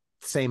a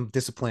same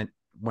discipline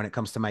when it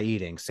comes to my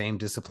eating, same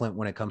discipline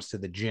when it comes to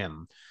the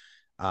gym.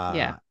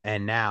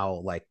 And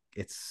now like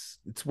it's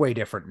way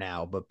different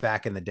now, but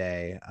back in the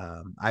day,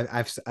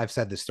 I've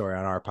said this story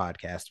on our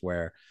podcast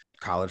where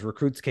college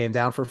recruits came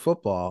down for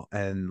football,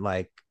 and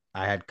like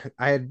I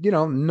had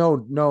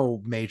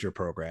no major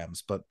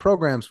programs, but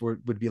programs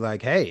would be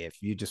like, hey,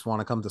 if you just want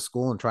to come to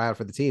school and try out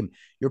for the team,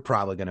 you're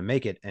probably going to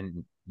make it,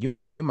 and you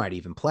might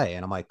even play.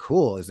 And I'm like,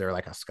 cool. Is there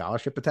like a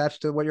scholarship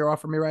attached to what you're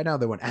offering me right now?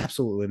 They went,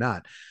 absolutely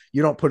not.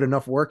 You don't put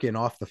enough work in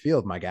off the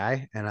field, my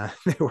guy. And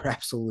they were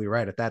absolutely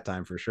right at that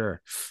time for sure.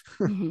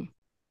 Mm-hmm.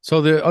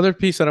 So the other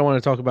piece that I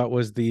want to talk about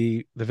was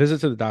the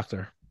visit to the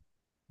doctor,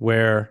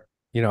 where,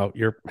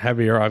 you're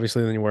heavier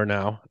obviously than you were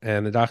now.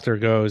 And the doctor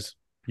goes,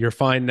 you're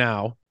fine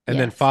now. And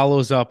then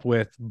follows up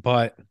with,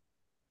 but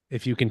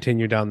if you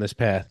continue down this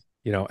path,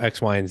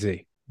 X, Y, and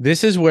Z.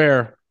 This is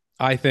where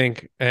I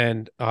think,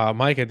 and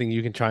Mike, I think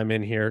you can chime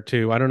in here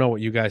too. I don't know what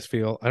you guys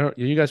feel. Are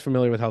you guys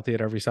familiar with Healthy at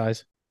Every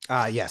Size?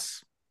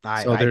 Yes.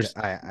 I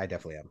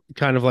definitely am.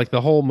 Kind of like the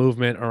whole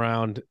movement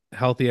around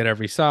healthy at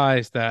every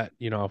size, that,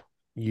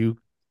 you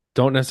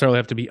don't necessarily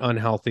have to be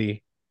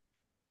unhealthy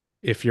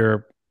if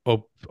you're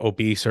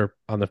obese or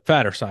on the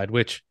fatter side,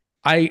 which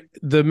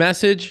the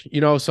message,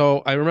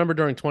 so I remember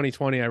during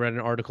 2020, I read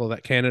an article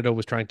that Canada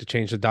was trying to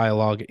change the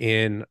dialogue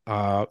in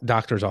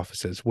doctors'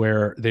 offices,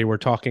 where they were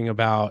talking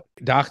about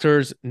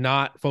doctors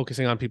not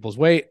focusing on people's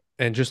weight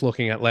and just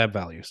looking at lab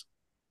values.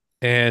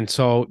 And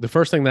so the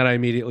first thing that I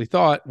immediately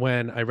thought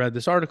when I read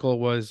this article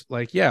was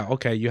like, yeah,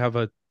 okay, you have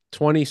a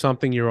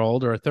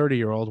 20-something-year-old or a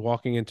 30-year-old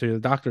walking into the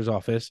doctor's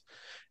office,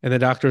 and the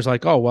doctor's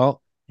like, oh,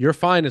 well, you're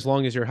fine as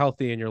long as you're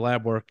healthy and your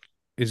lab work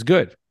is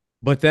good.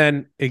 But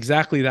then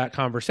exactly that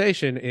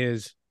conversation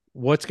is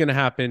what's going to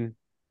happen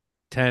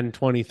 10,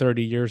 20,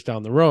 30 years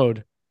down the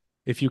road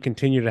if you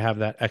continue to have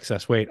that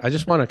excess weight. I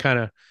just want to kind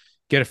of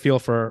get a feel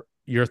for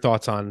your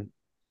thoughts on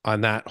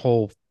that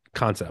whole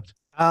concept.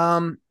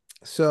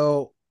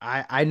 So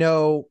I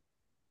know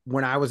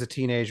when I was a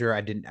teenager,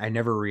 I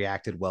never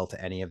reacted well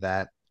to any of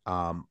that.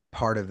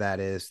 Part of that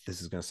is,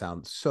 this is going to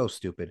sound so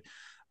stupid.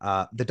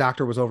 The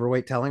doctor was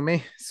overweight telling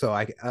me. So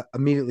I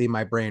immediately,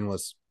 my brain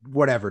was,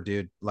 whatever,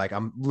 dude. Like,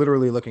 I'm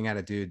literally looking at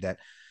a dude that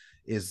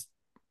is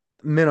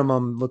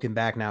minimum, looking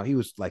back now, he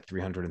was like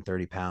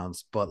 330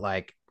 pounds, but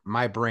like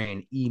my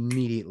brain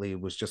immediately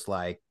was just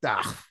like,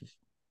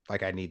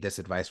 like, I need this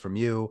advice from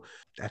you.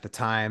 At the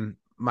time,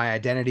 my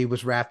identity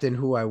was wrapped in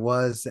who I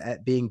was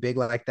at being big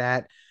like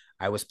that.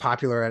 I was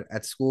popular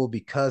at school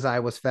because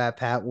I was Fat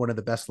Pat, one of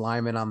the best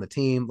linemen on the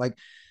team. Like,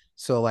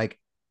 so like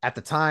at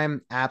the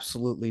time,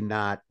 absolutely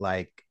not,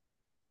 like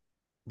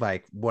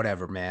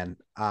whatever, man.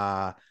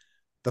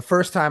 The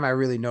first time I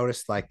really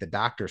noticed like the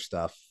doctor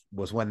stuff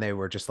was when they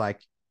were just like,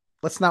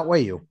 let's not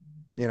weigh you,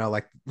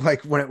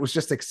 like when it was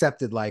just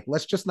accepted, like,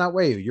 let's just not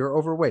weigh you. You're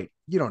overweight.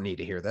 You don't need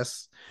to hear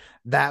this.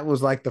 That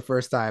was like the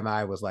first time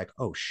I was like,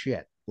 oh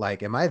shit.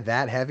 Like, am I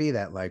that heavy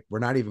that like, we're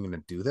not even going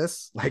to do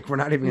this? Like, we're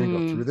not even going to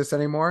go through this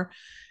anymore.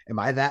 Am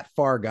I that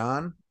far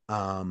gone?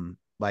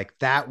 Like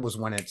that was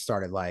when it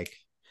started like,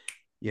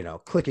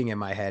 clicking in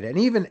my head. And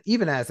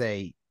even as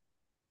a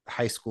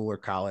high school or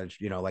college,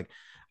 like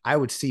I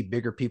would see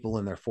bigger people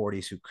in their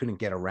 40s who couldn't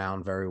get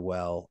around very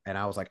well. And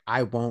I was like,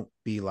 I won't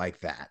be like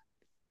that.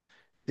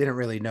 Didn't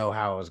really know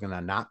how I was going to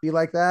not be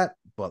like that.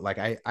 But like,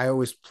 I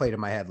always played in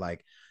my head,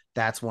 like,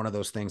 that's one of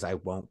those things I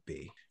won't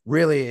be.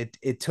 Really,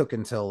 it took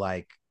until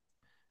like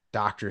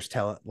doctors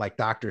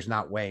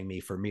not weighing me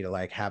for me to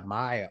like have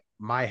my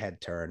head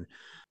turn.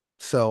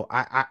 So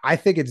I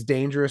think it's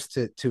dangerous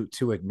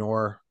to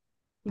ignore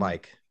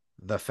like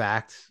the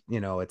fact,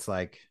 it's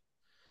like,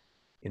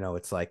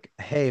 it's like,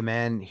 hey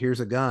man, here's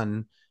a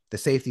gun. The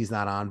safety's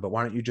not on, but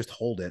why don't you just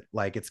hold it?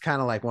 Like, it's kind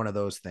of like one of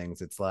those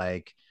things. It's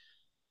like,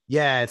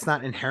 yeah, it's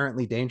not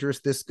inherently dangerous,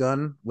 this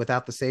gun,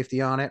 without the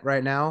safety on it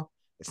right now.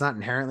 It's not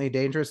inherently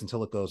dangerous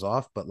until it goes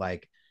off. But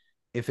like,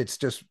 if it's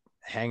just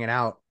hanging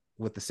out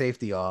with the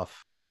safety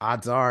off,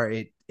 odds are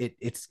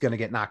it's going to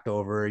get knocked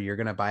over. You're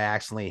going to by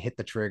accidentally hit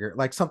the trigger.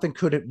 Like, something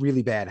could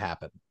really bad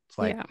happen. It's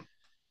like,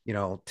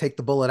 take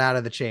the bullet out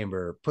of the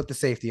chamber, put the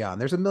safety on.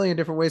 There's a million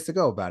different ways to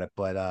go about it.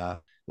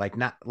 But like,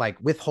 not like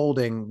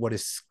withholding what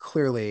is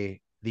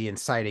clearly the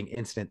inciting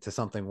incident to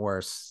something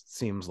worse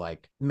seems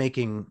like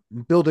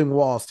building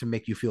walls to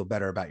make you feel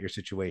better about your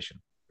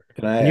situation.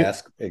 Can I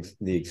ask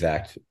the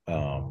exact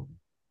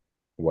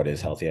what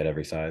is healthy at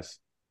every size?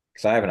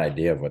 Because I have an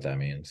idea of what that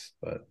means,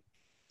 but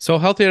so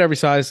healthy at every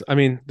size, I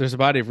mean, there's a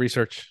body of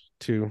research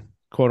to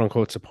quote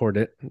unquote support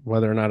it.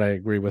 Whether or not I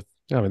agree with,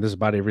 there's a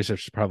body of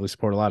research to probably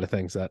support a lot of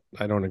things that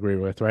I don't agree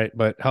with, right?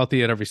 But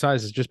healthy at every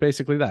size is just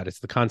basically that. It's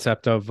the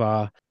concept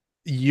of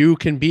you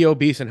can be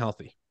obese and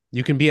healthy.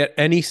 You can be at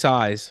any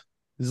size.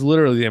 This is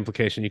literally the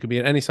implication. You can be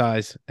at any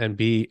size and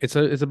it's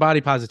a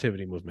body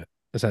positivity movement,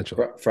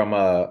 essentially.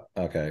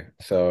 Okay.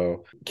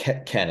 So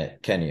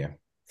can you,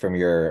 from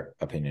your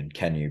opinion,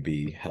 can you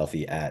be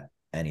healthy at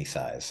any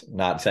size?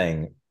 Not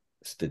saying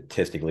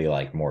statistically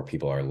like more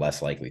people are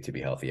less likely to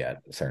be healthy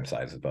at certain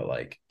sizes, but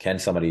like, can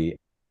somebody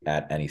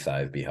at any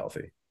size be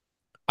healthy?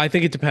 I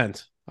think it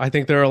depends. I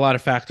think there are a lot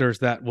of factors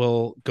that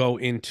will go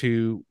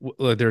into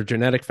there are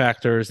genetic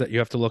factors that you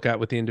have to look at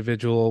with the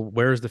individual.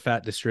 Where is the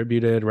fat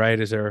distributed, right?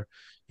 Is there,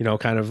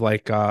 kind of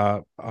like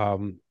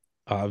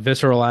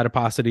visceral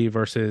adiposity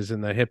versus in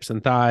the hips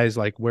and thighs?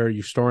 Like, where are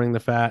you storing the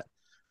fat?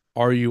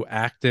 Are you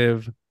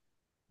active?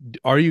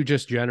 Are you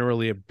just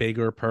generally a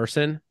bigger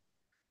person?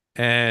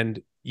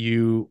 And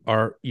you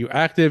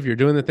active, you're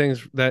doing the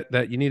things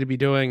that you need to be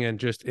doing, and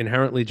just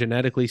inherently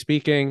genetically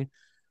speaking,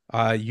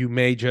 you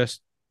may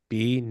just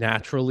be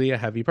naturally a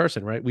heavy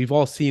person, right? We've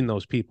all seen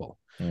those people,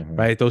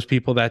 right? Those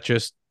people that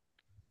just,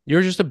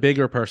 you're just a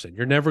bigger person.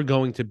 You're never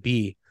going to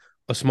be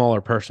a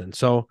smaller person.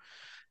 So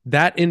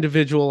that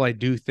individual, I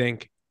do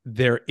think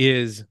there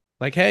is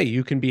like, hey,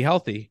 you can be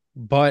healthy.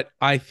 But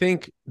I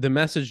think the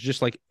message,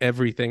 just like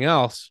everything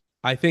else,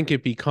 I think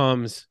it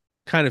becomes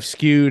kind of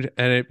skewed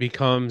and it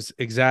becomes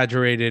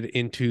exaggerated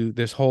into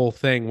this whole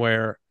thing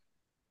where,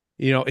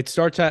 it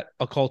starts at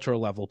a cultural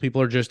level.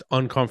 People are just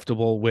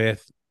uncomfortable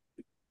with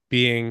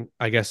being,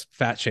 I guess,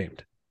 fat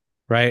shamed,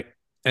 right?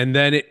 And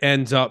then it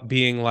ends up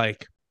being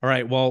like, all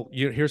right, well,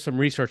 here's some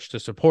research to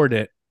support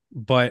it.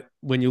 But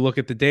when you look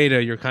at the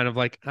data, you're kind of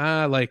like,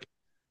 like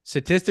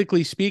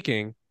statistically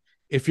speaking,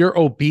 if you're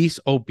obese,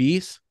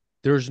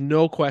 there's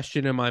no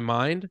question in my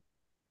mind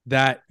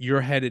that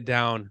you're headed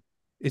down.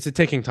 It's a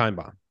ticking time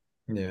bomb.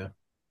 Yeah.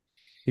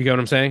 You get what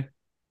I'm saying?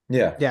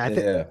 Yeah.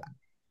 Yeah,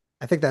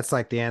 I think that's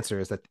like the answer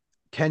is that,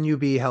 can you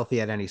be healthy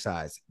at any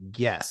size?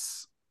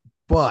 Yes,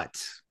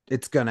 but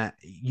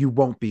you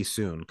won't be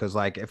soon. Because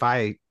like if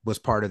I was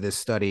part of this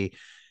study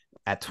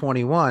at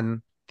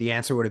 21, the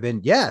answer would have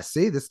been yes.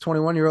 See, this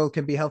 21-year-old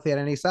can be healthy at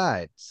any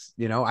size.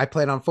 I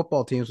played on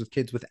football teams with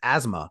kids with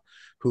asthma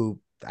who,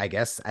 I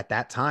guess at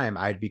that time,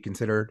 I'd be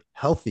considered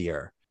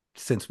healthier,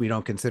 since we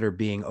don't consider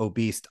being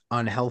obese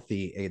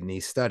unhealthy in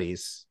these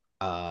studies,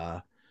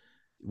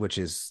 which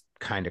is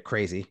kind of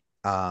crazy.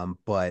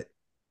 But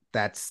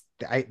that's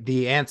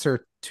the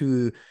answer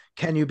to,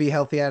 can you be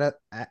healthy at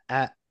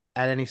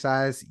any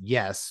size?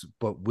 Yes,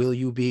 but will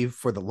you be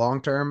for the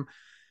long term?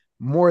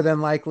 More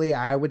than likely,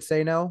 I would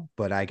say no,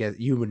 but I guess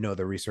you would know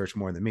the research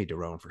more than me,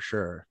 Daron, for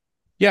sure.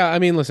 Yeah, I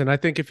mean, listen, I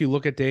think if you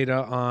look at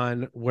data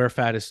on where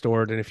fat is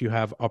stored, and if you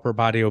have upper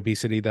body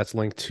obesity, that's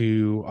linked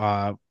to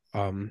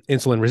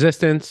insulin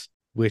resistance,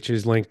 which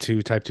is linked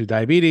to type 2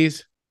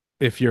 diabetes.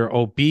 If you're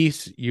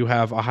obese, you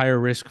have a higher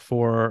risk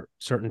for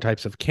certain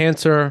types of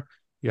cancer.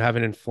 You have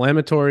an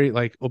inflammatory,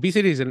 like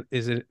obesity is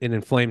an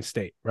inflamed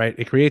state, right?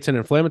 It creates an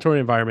inflammatory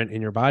environment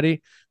in your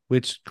body,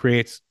 which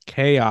creates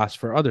chaos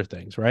for other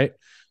things, right?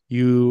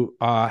 You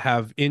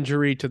have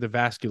injury to the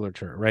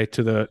vasculature, right?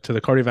 To the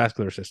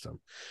cardiovascular system.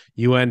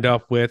 You end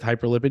up with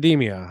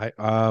hyperlipidemia,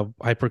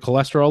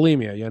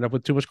 hypercholesterolemia. You end up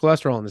with too much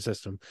cholesterol in the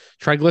system,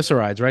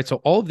 triglycerides, right? So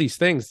all of these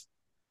things,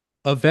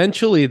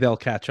 eventually they'll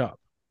catch up.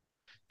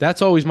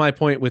 That's always my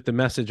point with the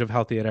message of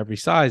healthy at every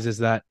size, is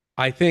that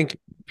I think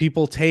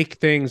people take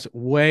things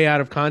way out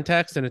of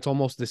context, and it's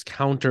almost this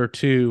counter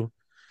to,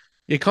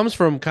 it comes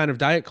from kind of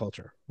diet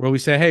culture where we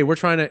say, hey, we're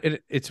trying to,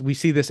 we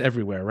see this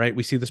everywhere, right?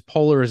 We see this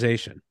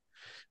polarization.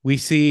 We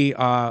see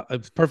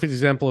a perfect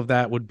example of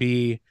that would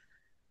be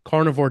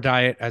carnivore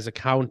diet as a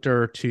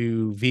counter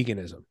to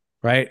veganism,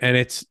 right?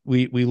 And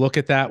we look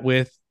at that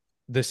with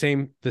the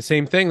same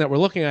thing that we're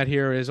looking at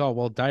here is, oh,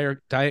 well,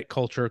 diet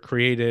culture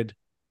created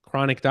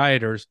chronic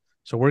dieters.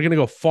 So we're going to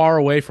go far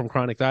away from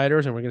chronic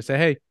dieters, and we're going to say,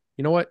 hey,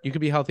 you know what? You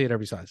could be healthy at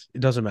every size.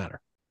 It doesn't matter.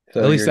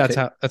 So at least that's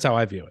how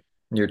I view it.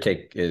 Your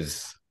take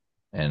is,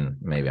 and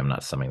maybe I'm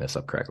not summing this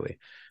up correctly,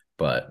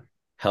 but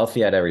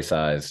healthy at every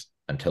size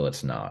until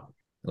it's not.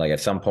 Like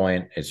at some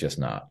point, it's just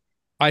not.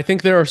 I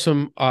think there are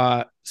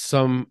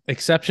some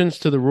exceptions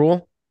to the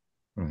rule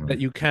that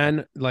you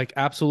can, like,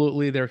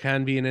 absolutely, there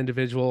can be an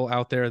individual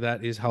out there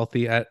that is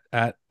healthy at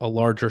a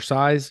larger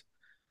size.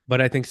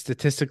 But I think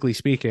statistically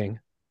speaking,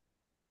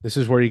 this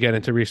is where you get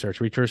into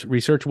research.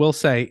 Research will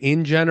say,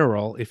 in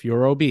general, if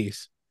you're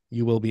obese,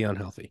 you will be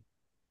unhealthy.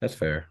 That's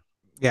fair.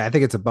 Yeah, I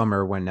think it's a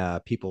bummer when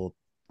people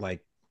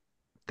like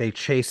they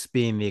chase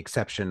being the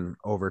exception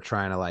over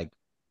trying to like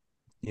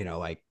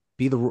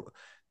be the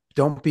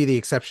don't be the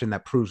exception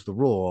that proves the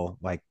rule.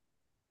 Like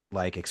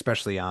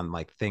especially on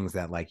like things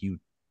that like you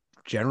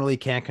generally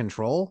can't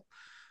control.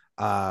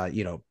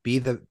 Follow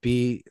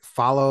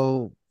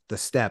the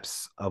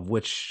steps of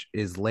which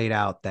is laid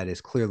out that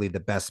is clearly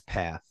the best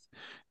path.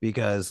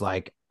 Because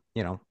like,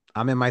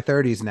 I'm in my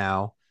 30s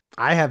now.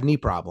 I have knee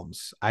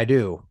problems. I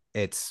do.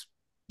 It's,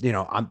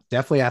 I'm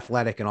definitely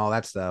athletic and all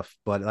that stuff,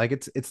 but like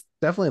it's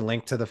definitely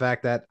linked to the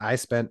fact that I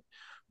spent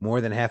more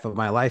than half of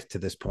my life to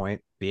this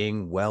point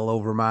being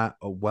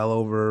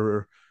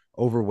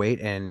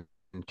overweight and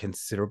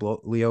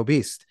considerably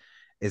obese.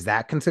 Is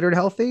that considered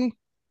healthy?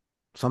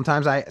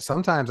 Sometimes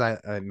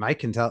Mike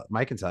can tell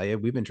you,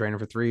 we've been training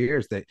for 3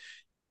 years, that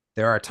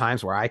there are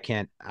times where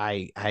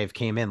I've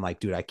came in like,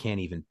 dude, I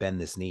can't even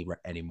bend this knee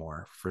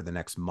anymore for the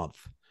next month.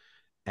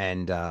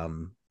 And,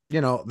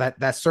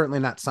 that's certainly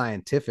not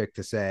scientific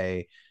to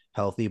say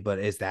healthy, but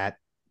is that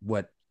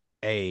what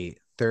a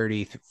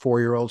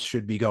 34-year-olds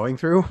should be going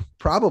through?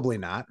 Probably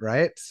not,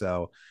 right?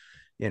 So,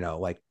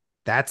 like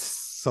that's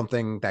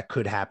something that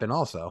could happen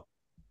also.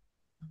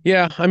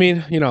 Yeah, I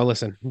mean,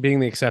 listen, being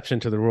the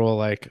exception to the rule,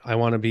 like I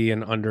want to be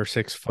an under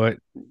 6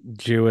 foot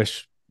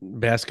Jewish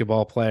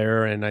basketball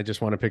player, and I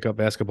just want to pick up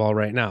basketball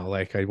right now.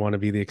 Like I want to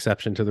be the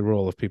exception to the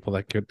rule of people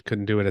that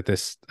couldn't do it at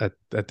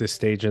this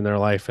stage in their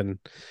life. And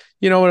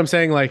you know what I'm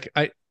saying? Like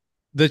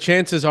the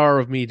chances are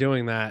of me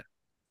doing that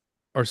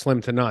are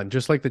slim to none.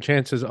 Just like the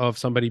chances of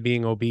somebody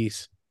being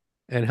obese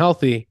and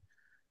healthy,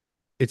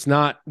 it's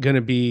not going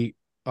to be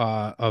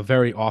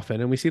very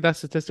often. And we see that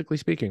statistically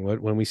speaking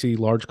when we see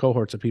large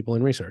cohorts of people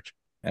in research.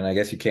 And I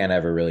guess you can't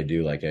ever really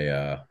do like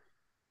a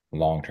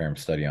long-term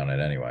study on it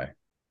anyway.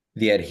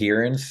 The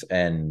adherence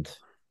and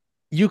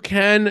you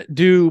can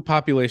do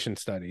population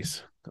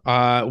studies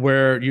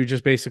where you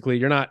just basically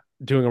you're not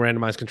doing a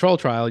randomized control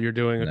trial. You're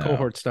doing a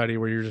cohort study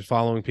where you're just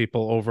following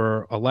people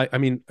over a life. I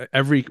mean,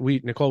 every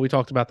week, Nicole, we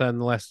talked about that in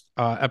the last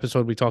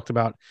episode. We talked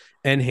about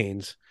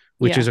NHANES,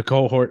 which is a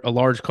cohort, a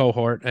large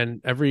cohort, and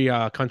every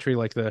country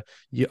like the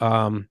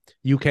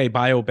UK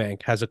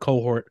Biobank has a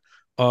cohort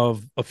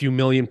of a few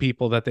million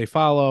people that they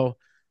follow,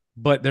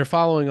 but they're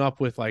following up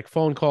with like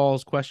phone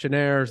calls,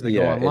 questionnaires. They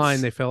go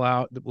online, they fill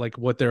out like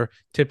what their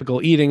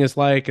typical eating is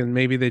like, and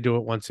maybe they do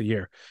it once a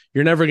year.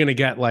 You're never going to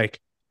get like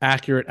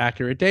accurate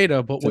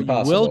data, but what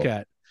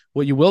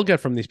you will get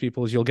from these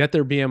people is you'll get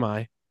their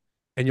BMI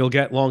and you'll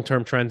get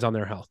long-term trends on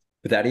their health.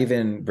 But that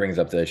even brings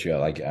up the issue,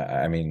 like,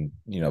 I mean,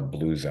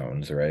 blue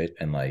zones, right?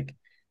 And like,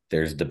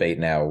 there's debate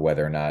now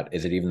whether or not,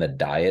 is it even the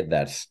diet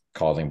that's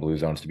causing blue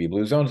zones to be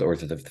blue zones, or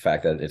is it the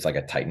fact that it's like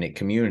a tight-knit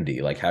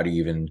community? Like, how do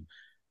you even,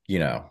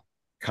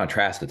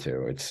 contrast the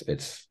two?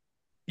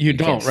 You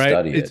don't,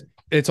 right?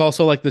 It's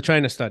also like the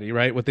China study,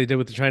 right? What they did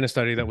with the China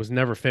study that was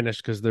never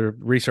finished because the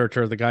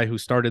researcher, the guy who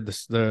started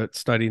the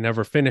study,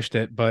 never finished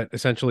it. But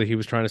essentially, he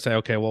was trying to say,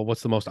 okay, well,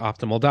 what's the most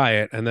optimal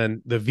diet? And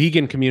then the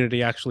vegan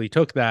community actually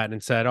took that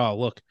and said, oh,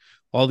 look,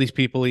 all these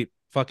people eat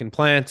fucking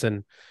plants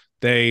and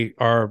they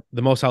are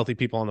the most healthy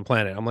people on the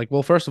planet. I'm like,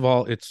 well, first of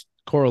all, it's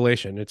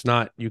correlation. It's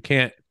not, you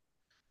can't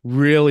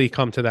really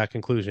come to that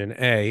conclusion,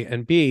 A.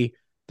 And B,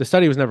 the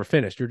study was never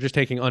finished. You're just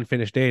taking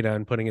unfinished data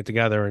and putting it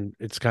together, and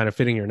it's kind of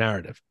fitting your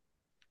narrative.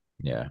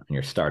 Yeah, and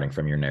you're starting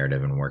from your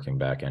narrative and working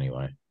back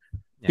anyway.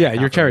 Yeah,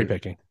 you're cherry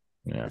picking.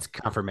 Yeah, it's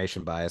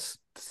confirmation bias,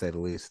 to say the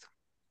least.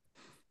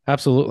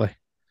 Absolutely.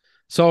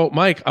 So,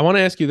 Mike, I want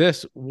to ask you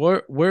this: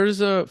 where's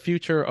the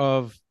future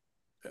of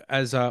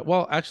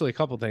well, actually, a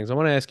couple of things. I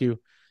want to ask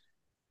you,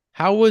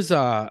 how was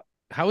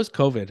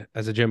COVID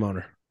as a gym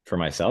owner? For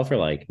myself, or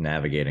like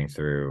navigating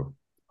through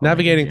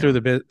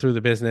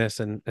the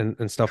business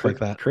and stuff like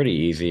that? Pretty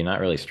easy,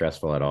 not really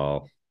stressful at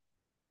all.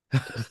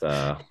 Just,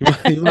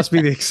 you must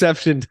be the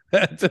exception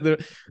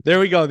there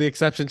we go, the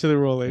exception to the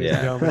rule, ladies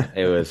and gentlemen.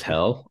 It was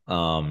hell.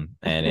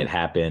 And it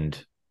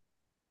happened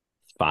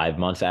 5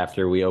 months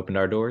after we opened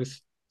our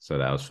doors, so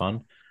that was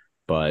fun.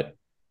 But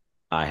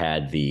I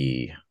had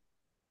the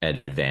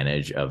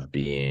advantage of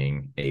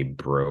being a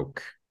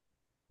broke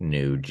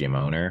new gym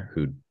owner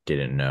who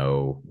didn't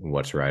know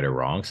what's right or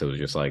wrong. So it was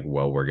just like,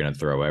 well, we're gonna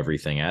throw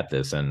everything at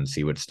this and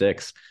see what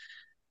sticks.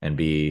 And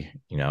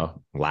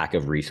lack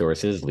of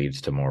resources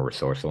leads to more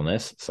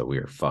resourcefulness. So we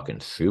were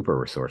fucking super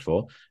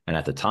resourceful. And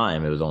at the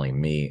time, it was only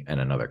me and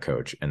another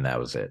coach, and that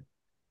was it.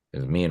 It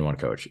was me and one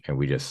coach, and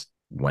we just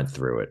went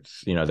through it.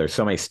 There's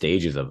so many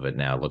stages of it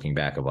now, looking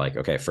back of like,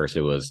 okay, first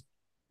it was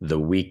the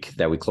week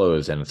that we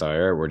closed, and it's all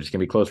right, we're just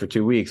gonna be closed for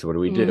 2 weeks. What do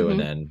we do? Mm-hmm. And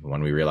then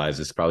when we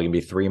realized it's probably gonna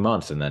be 3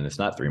 months, and then it's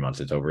not 3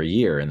 months, it's over a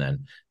year, and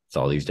then it's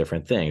all these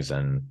different things.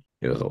 And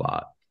it was a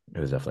lot.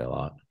 It was definitely a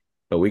lot.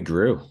 But we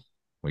grew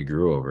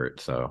over it,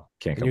 so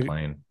can't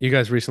complain. You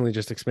guys recently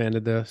just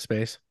expanded the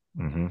space.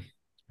 Mm-hmm.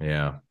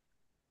 Yeah.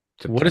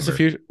 September.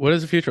 What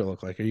does the future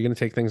look like? Are you going to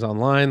take things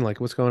online? Like,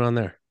 what's going on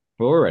there?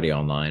 Well, we're already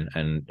online,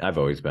 and I've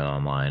always been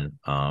online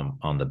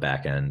on the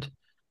back end.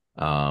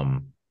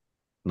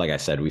 Like I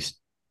said, we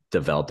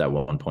developed at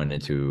one point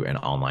into an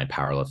online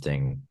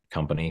powerlifting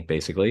company,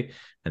 basically,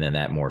 and then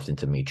that morphed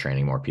into me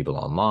training more people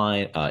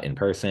online, in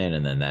person,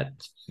 and then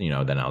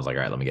then I was like,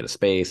 all right, let me get a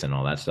space and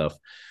all that stuff.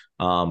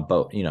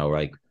 But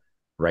like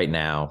right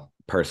now,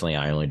 personally,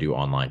 I only do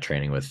online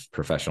training with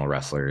professional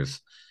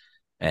wrestlers,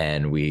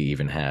 and we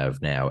even have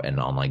now an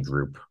online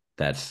group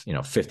that's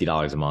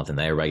 $50 a month, and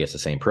everybody gets the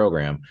same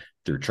program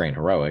through Train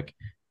Heroic,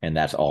 and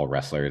that's all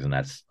wrestlers, and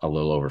that's a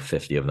little over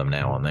 50 of them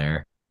now on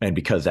there. And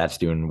because that's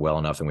doing well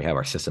enough, and we have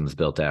our systems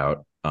built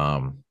out,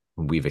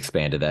 we've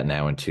expanded that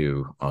now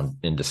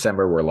in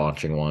December, we're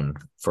launching one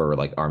for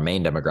like our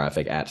main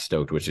demographic at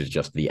Stoked, which is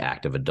just the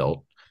active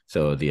adult.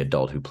 So the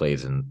adult who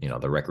plays in,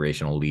 the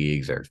recreational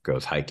leagues or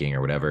goes hiking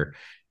or whatever,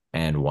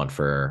 and one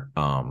for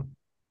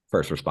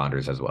first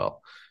responders as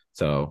well.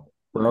 So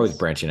we're always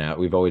branching out.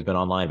 We've always been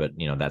online, but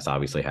that's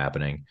obviously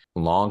happening.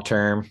 Long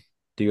term,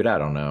 dude, I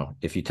don't know.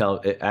 If you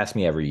ask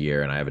me every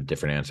year, and I have a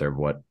different answer of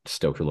what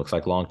Stoked looks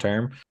like long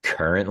term.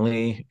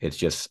 Currently, it's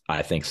just,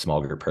 I think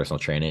small group personal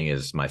training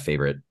is my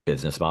favorite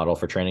business model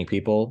for training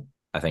people.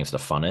 I think it's the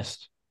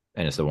funnest.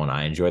 and it's the one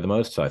I enjoy the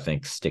most. So I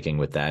think sticking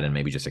with that and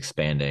maybe just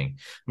expanding.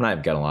 I'm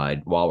not gonna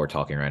lie, while we're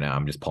talking right now,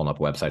 I'm just pulling up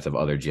websites of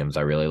other gyms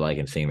I really like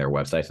and seeing their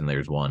websites. And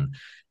there's one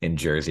in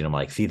Jersey, and I'm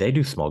like, see, they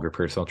do small group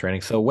personal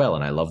training so well,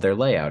 and I love their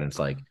layout. And it's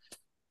like,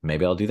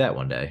 maybe I'll do that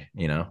one day,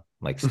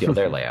 like steal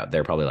their layout.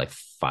 They're probably like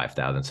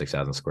 5,000,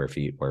 6,000 square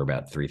feet. We're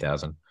about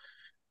 3,000.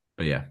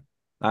 But yeah,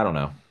 I don't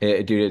know.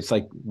 Dude, it's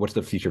like, what's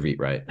the future of Eat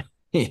Right?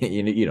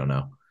 You don't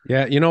know.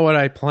 Yeah, you know what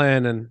I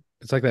plan, and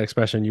it's like that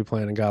expression, you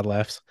plan and God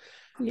laughs.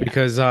 Yeah.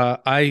 Because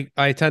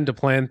I tend to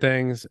plan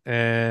things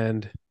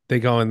and they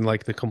go in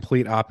like the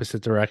complete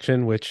opposite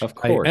direction, which of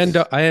course. I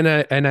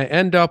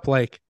end up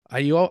like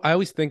I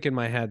always think in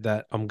my head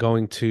that I'm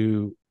going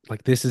to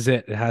like, this is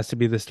it. It has to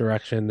be this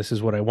direction. This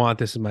is what I want.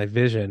 This is my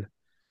vision.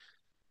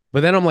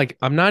 But then I'm like,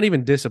 I'm not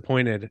even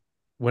disappointed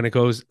when it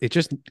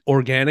just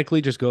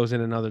organically just goes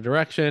in another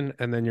direction.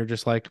 And then you're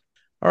just like,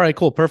 all right,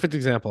 cool. Perfect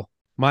example.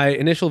 My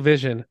initial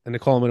vision, and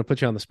Nicole, I'm going to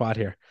put you on the spot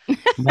here.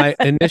 My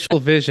initial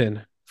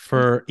vision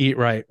for Eat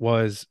Right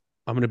was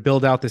I'm going to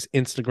build out this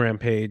Instagram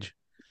page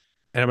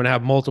and I'm going to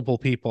have multiple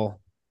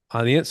people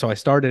on the So I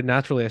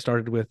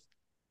started with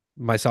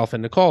myself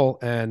and Nicole,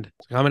 and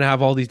I'm going to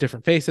have all these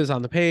different faces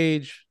on the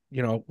page.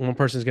 One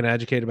person's going to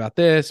educate about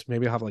this.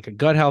 Maybe I'll have like a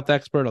gut health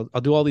expert.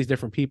 I'll do all these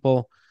different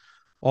people,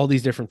 all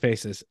these different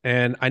faces.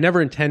 And I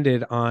never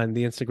intended on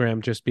the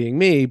Instagram just being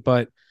me,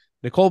 but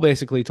Nicole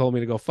basically told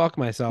me to go fuck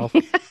myself.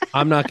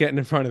 I'm not getting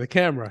in front of the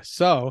camera.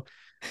 So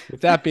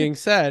with that being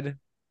said,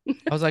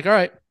 I was like, all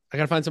right, I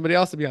got to find somebody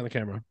else to be on the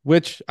camera,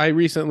 which I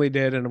recently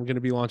did. And I'm going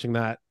to be launching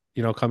that,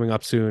 coming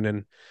up soon.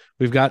 And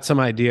we've got some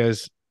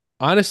ideas.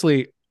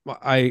 Honestly,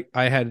 I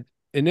had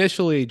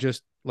initially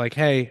just like,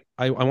 hey,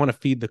 I want to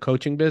feed the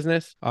coaching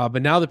business.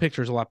 But now the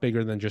picture is a lot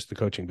bigger than just the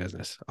coaching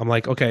business. I'm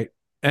like, okay,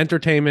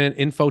 entertainment,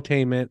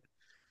 infotainment,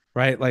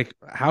 right? Like,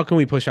 how can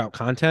we push out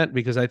content?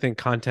 Because I think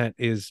content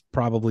is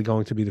probably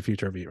going to be the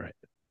future of Eat Right.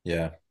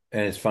 Yeah.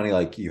 And it's funny,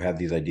 like you have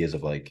these ideas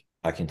of like,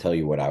 I can tell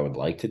you what I would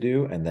like to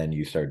do. And then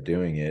you start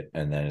doing it.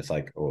 And then it's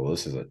like, oh,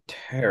 this is a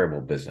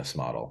terrible business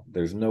model.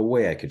 There's no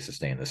way I could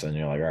sustain this. And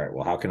you're like, all right,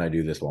 well, how can I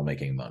do this while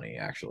making money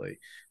actually?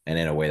 And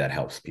in a way that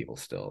helps people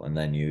still. And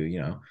then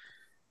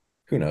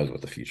who knows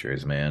what the future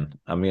is, man.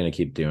 I'm going to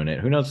keep doing it.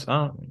 Who knows?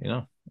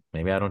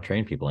 Maybe I don't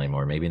train people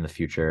anymore. Maybe in the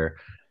future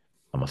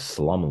I'm a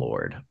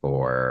slumlord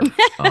or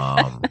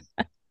a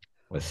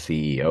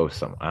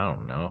CEO. I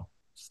don't know.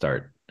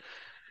 Start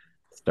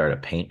a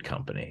paint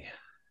company.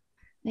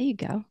 There you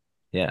go.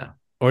 Yeah.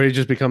 Or you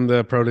just become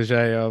the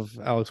protege of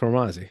Alex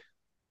Hormozzi.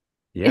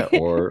 Yeah.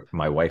 Or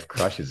my wife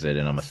crushes it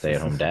and I'm a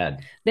stay-at-home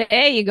dad.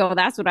 There you go.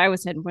 That's what I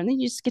was heading for. And then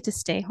you just get to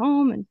stay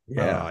home and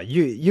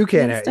you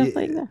can't stuff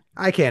like that.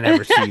 I can't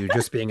ever see you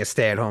just being a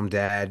stay-at-home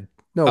dad.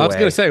 No way. I was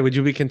gonna say, would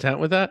you be content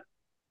with that?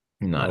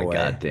 Not a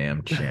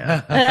goddamn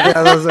chance. Yeah,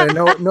 I was like,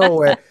 no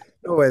way.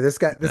 No way. This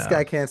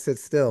guy can't sit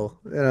still.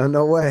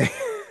 No way.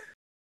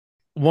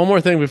 One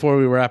more thing before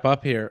we wrap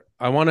up here.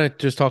 I want to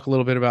just talk a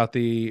little bit about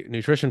the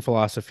nutrition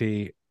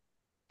philosophy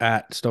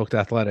at Stoked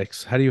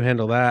Athletics. How do you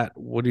handle that?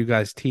 What do you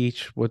guys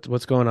teach?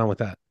 What's going on with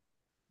that?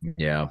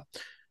 Yeah.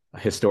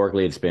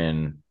 Historically, it's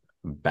been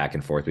back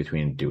and forth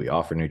between, do we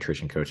offer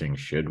nutrition coaching?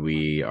 Should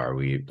we? Are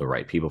we the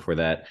right people for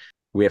that?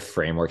 We have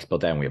frameworks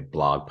built out and we have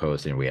blog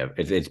posts and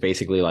it's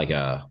basically like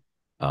a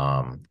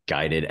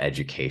guided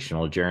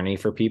educational journey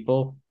for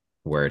people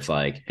where it's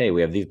like, hey,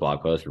 we have these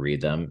blog posts,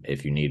 read them.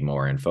 If you need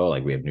more info,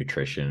 like we have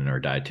nutrition or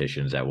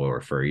dietitians that will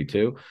refer you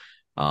to.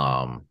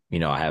 I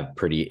have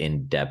pretty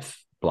in-depth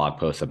blog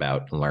posts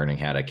about learning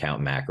how to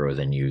count macros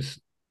and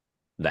use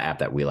the app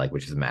that we like,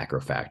 which is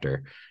Macro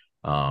Factor.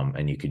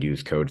 And you could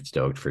use code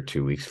STOKED for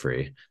 2 weeks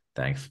free.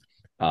 Thanks.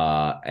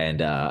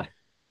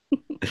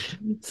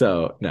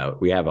 So no,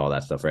 we have all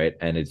that stuff, right?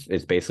 And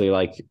it's basically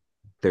like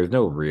there's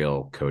no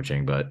real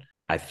coaching, but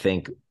I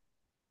think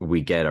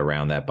we get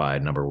around that by,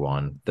 number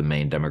one, the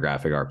main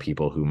demographic are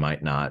people who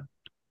might not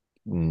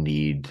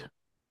need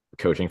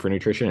coaching for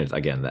nutrition. It's,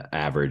 again, the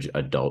average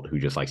adult who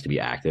just likes to be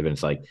active. And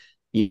it's like,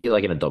 eat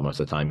like an adult most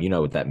of the time. You know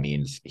what that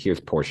means.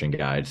 Here's portion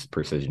guides,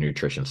 precision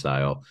nutrition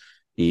style.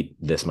 Eat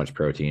this much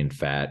protein,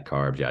 fat,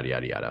 carbs, yada,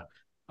 yada,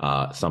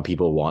 yada. Some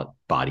people want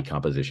body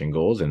composition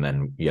goals, and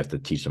then you have to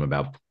teach them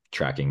about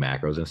tracking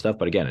macros and stuff.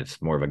 But again, it's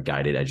more of a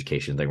guided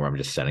education thing where I'm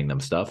just sending them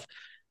stuff.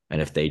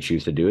 And if they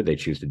choose to do it, they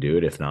choose to do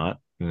it. If not,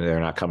 they're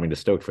not coming to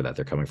Stoked for that.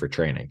 They're coming for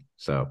training.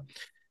 So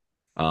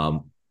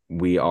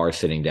we are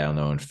sitting down,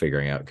 though, and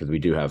figuring out, because we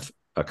do have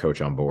a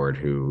coach on board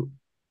who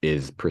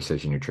is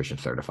precision nutrition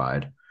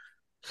certified.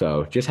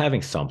 So just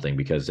having something,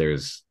 because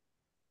there's,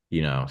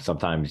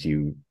 sometimes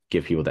you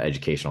give people the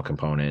educational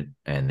component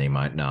and they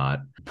might not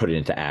put it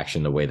into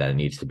action the way that it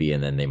needs to be.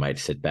 And then they might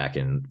sit back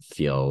and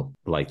feel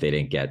like they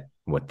didn't get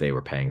what they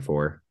were paying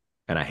for.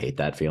 And I hate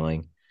that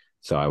feeling.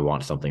 So I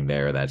want something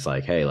there that's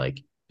like, hey, like,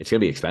 it's going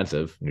to be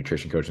expensive.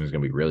 Nutrition coaching is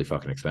going to be really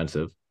fucking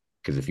expensive,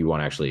 because if you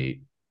want to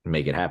actually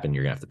make it happen,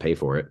 you're going to have to pay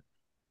for it.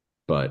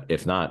 But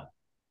if not,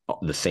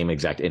 the same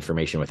exact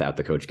information without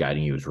the coach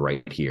guiding you is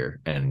right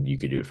here, and you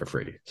could do it for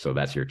free. So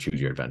that's your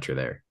choose your adventure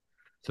there.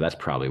 So that's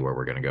probably where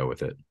we're going to go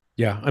with it.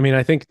 Yeah. I mean,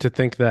 I think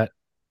that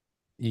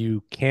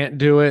you can't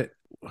do it.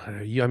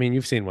 I mean,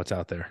 you've seen what's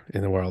out there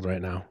in the world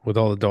right now with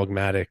all the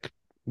dogmatic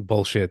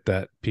bullshit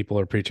that people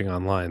are preaching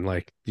online.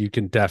 Like, you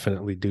can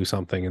definitely do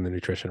something in the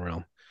nutrition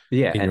realm.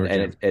 Yeah, in your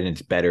gym. and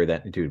it's better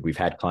that, dude, we've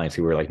had clients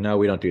who were like, no,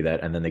 we don't do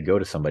that. And then they go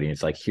to somebody and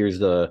it's like, here's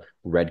the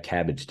red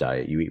cabbage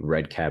diet. You eat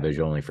red cabbage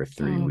only for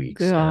 3 Oh,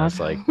 weeks. And God. it's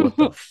like, what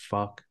the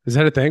fuck? Is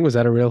that a thing? Was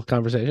that a real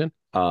conversation?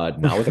 Not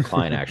with a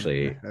client,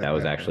 actually. That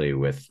was actually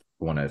with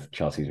one of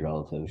Chelsea's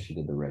relatives. She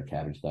did the red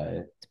cabbage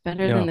diet. It's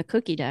better Yeah. than the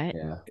cookie diet.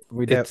 Yeah.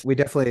 We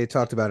definitely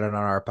talked about it on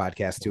our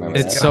podcast 2 Remember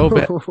weeks It's ago. so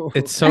bad.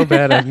 It's so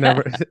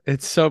bad.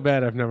 It's so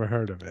bad. I've never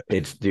heard of it.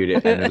 It's, dude,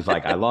 and it was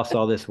like, I lost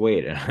all this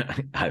weight.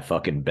 And I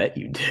fucking bet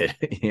you did.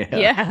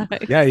 Yeah.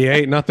 Yeah, you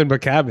ate nothing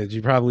but cabbage.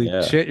 You probably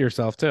Yeah. shit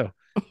yourself too.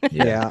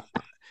 Yeah.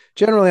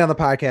 Generally on the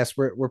podcast,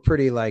 we're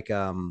pretty like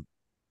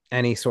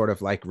any sort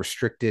of like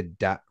restrictive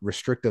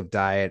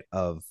diet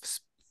of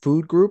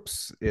food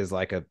groups is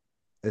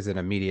an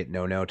immediate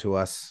no to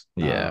us.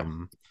 Yeah.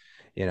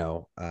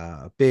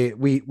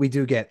 We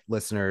do get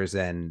listeners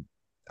and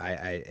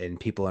and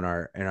people in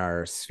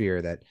our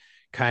sphere that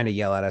kind of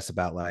yell at us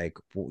about like,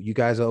 well, you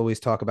guys always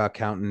talk about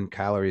counting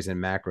calories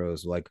and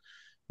macros. Like,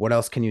 what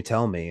else can you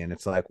tell me? And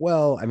it's like,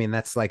 well, I mean,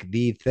 that's like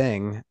the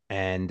thing.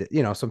 And,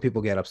 some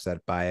people get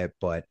upset by it,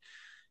 but,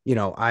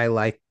 I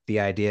like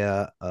the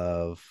idea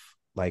of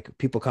like,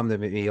 people come to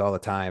me all the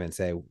time and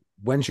say,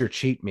 when's your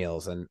cheat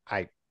meals? And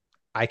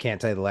I can't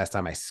tell you the last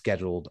time I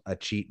scheduled a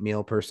cheat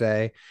meal per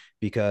se,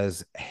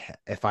 because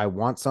if I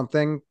want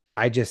something,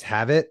 I just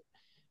have it.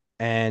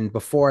 And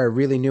before I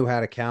really knew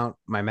how to count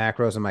my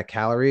macros and my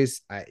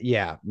calories,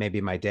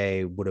 maybe my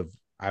day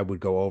I would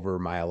go over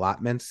my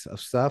allotments of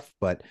stuff.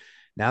 But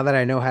now that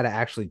I know how to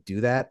actually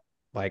do that,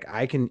 like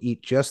I can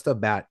eat just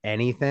about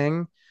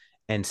anything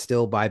and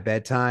still by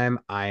bedtime,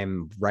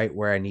 I'm right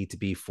where I need to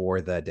be for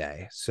the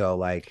day. So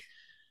like,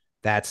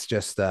 that's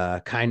just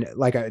kind of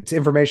like it's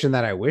information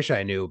that I wish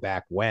I knew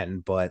back when,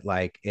 but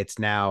like it's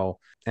now,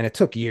 and it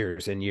took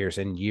years and years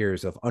and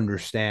years of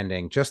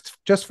understanding just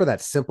for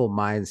that simple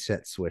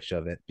mindset switch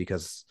of it.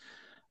 Because,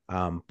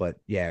 but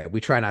yeah,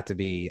 we try not to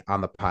be on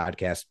the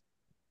podcast,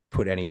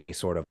 put any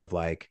sort of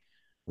like,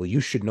 well, you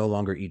should no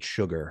longer eat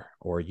sugar,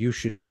 or you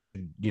should,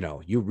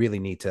 you really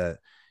need to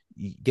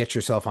get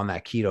yourself on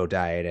that keto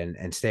diet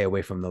and stay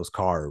away from those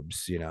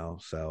carbs,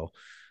 so.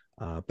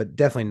 But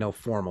definitely no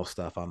formal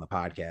stuff on the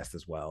podcast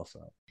as well.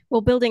 So, Well,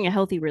 building a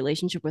healthy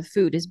relationship with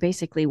food is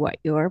basically what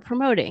you're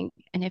promoting.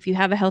 And if you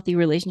have a healthy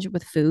relationship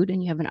with food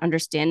and you have an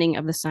understanding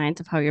of the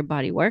science of how your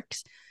body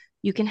works,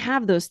 you can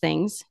have those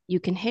things. You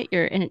can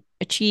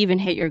achieve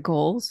and hit your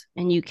goals,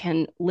 and you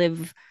can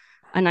live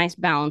a nice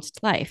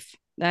balanced life.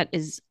 That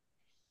is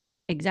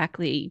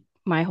exactly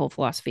my whole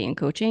philosophy in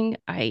coaching.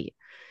 I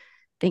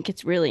think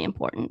it's really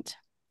important.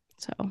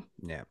 So,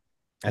 yeah,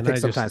 I think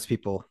sometimes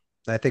people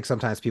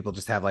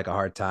just have like a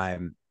hard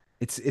time.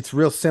 It's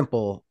real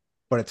simple,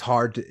 but it's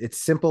hard it's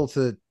simple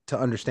to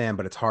understand,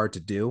 but it's hard to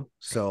do.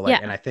 So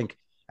like, and I think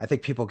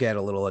people get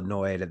a little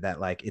annoyed at that.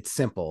 Like, it's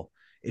simple.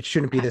 It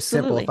shouldn't be this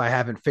simple. If I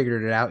haven't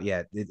figured it out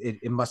yet,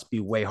 it must be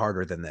way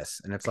harder than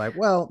this. And it's like,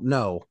 well,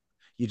 no,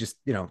 you just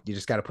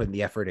got to put in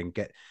the effort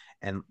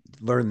and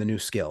learn the new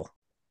skill.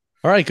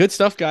 All right. Good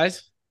stuff,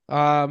 guys.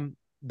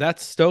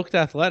 That's Stoked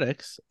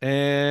Athletics.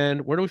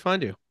 And where do we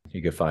find you?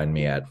 You can find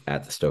me at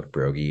the Stoked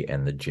Brogy,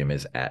 and the gym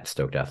is at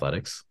Stoked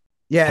Athletics.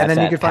 Yeah, That's and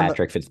then you can find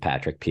Patrick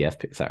Fitzpatrick,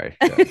 PFP. Sorry.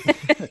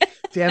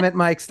 Damn it,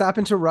 Mike! Stop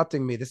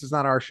interrupting me. This is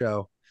not our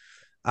show.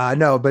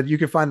 No, but you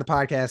can find the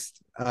podcast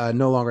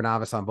No Longer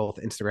Novice on both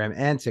Instagram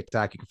and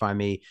TikTok. You can find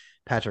me,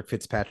 Patrick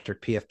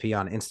Fitzpatrick PFP,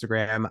 on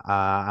Instagram.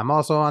 I'm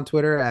also on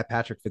Twitter at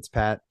Patrick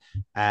Fitzpat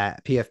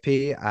at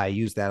PFP. I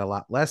use that a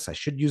lot less. I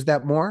should use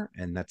that more,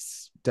 and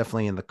that's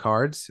definitely in the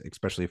cards,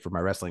 especially for my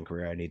wrestling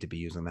career. I need to be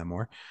using that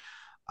more.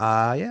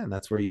 And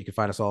that's where you can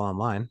find us all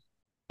online.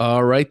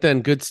 All right,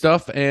 then. Good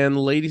stuff. And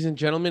ladies and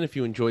gentlemen, if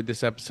you enjoyed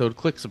this episode,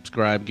 click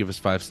subscribe, give us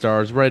 5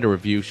 stars, write a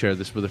review, share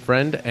this with a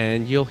friend,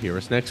 and you'll hear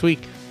us next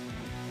week.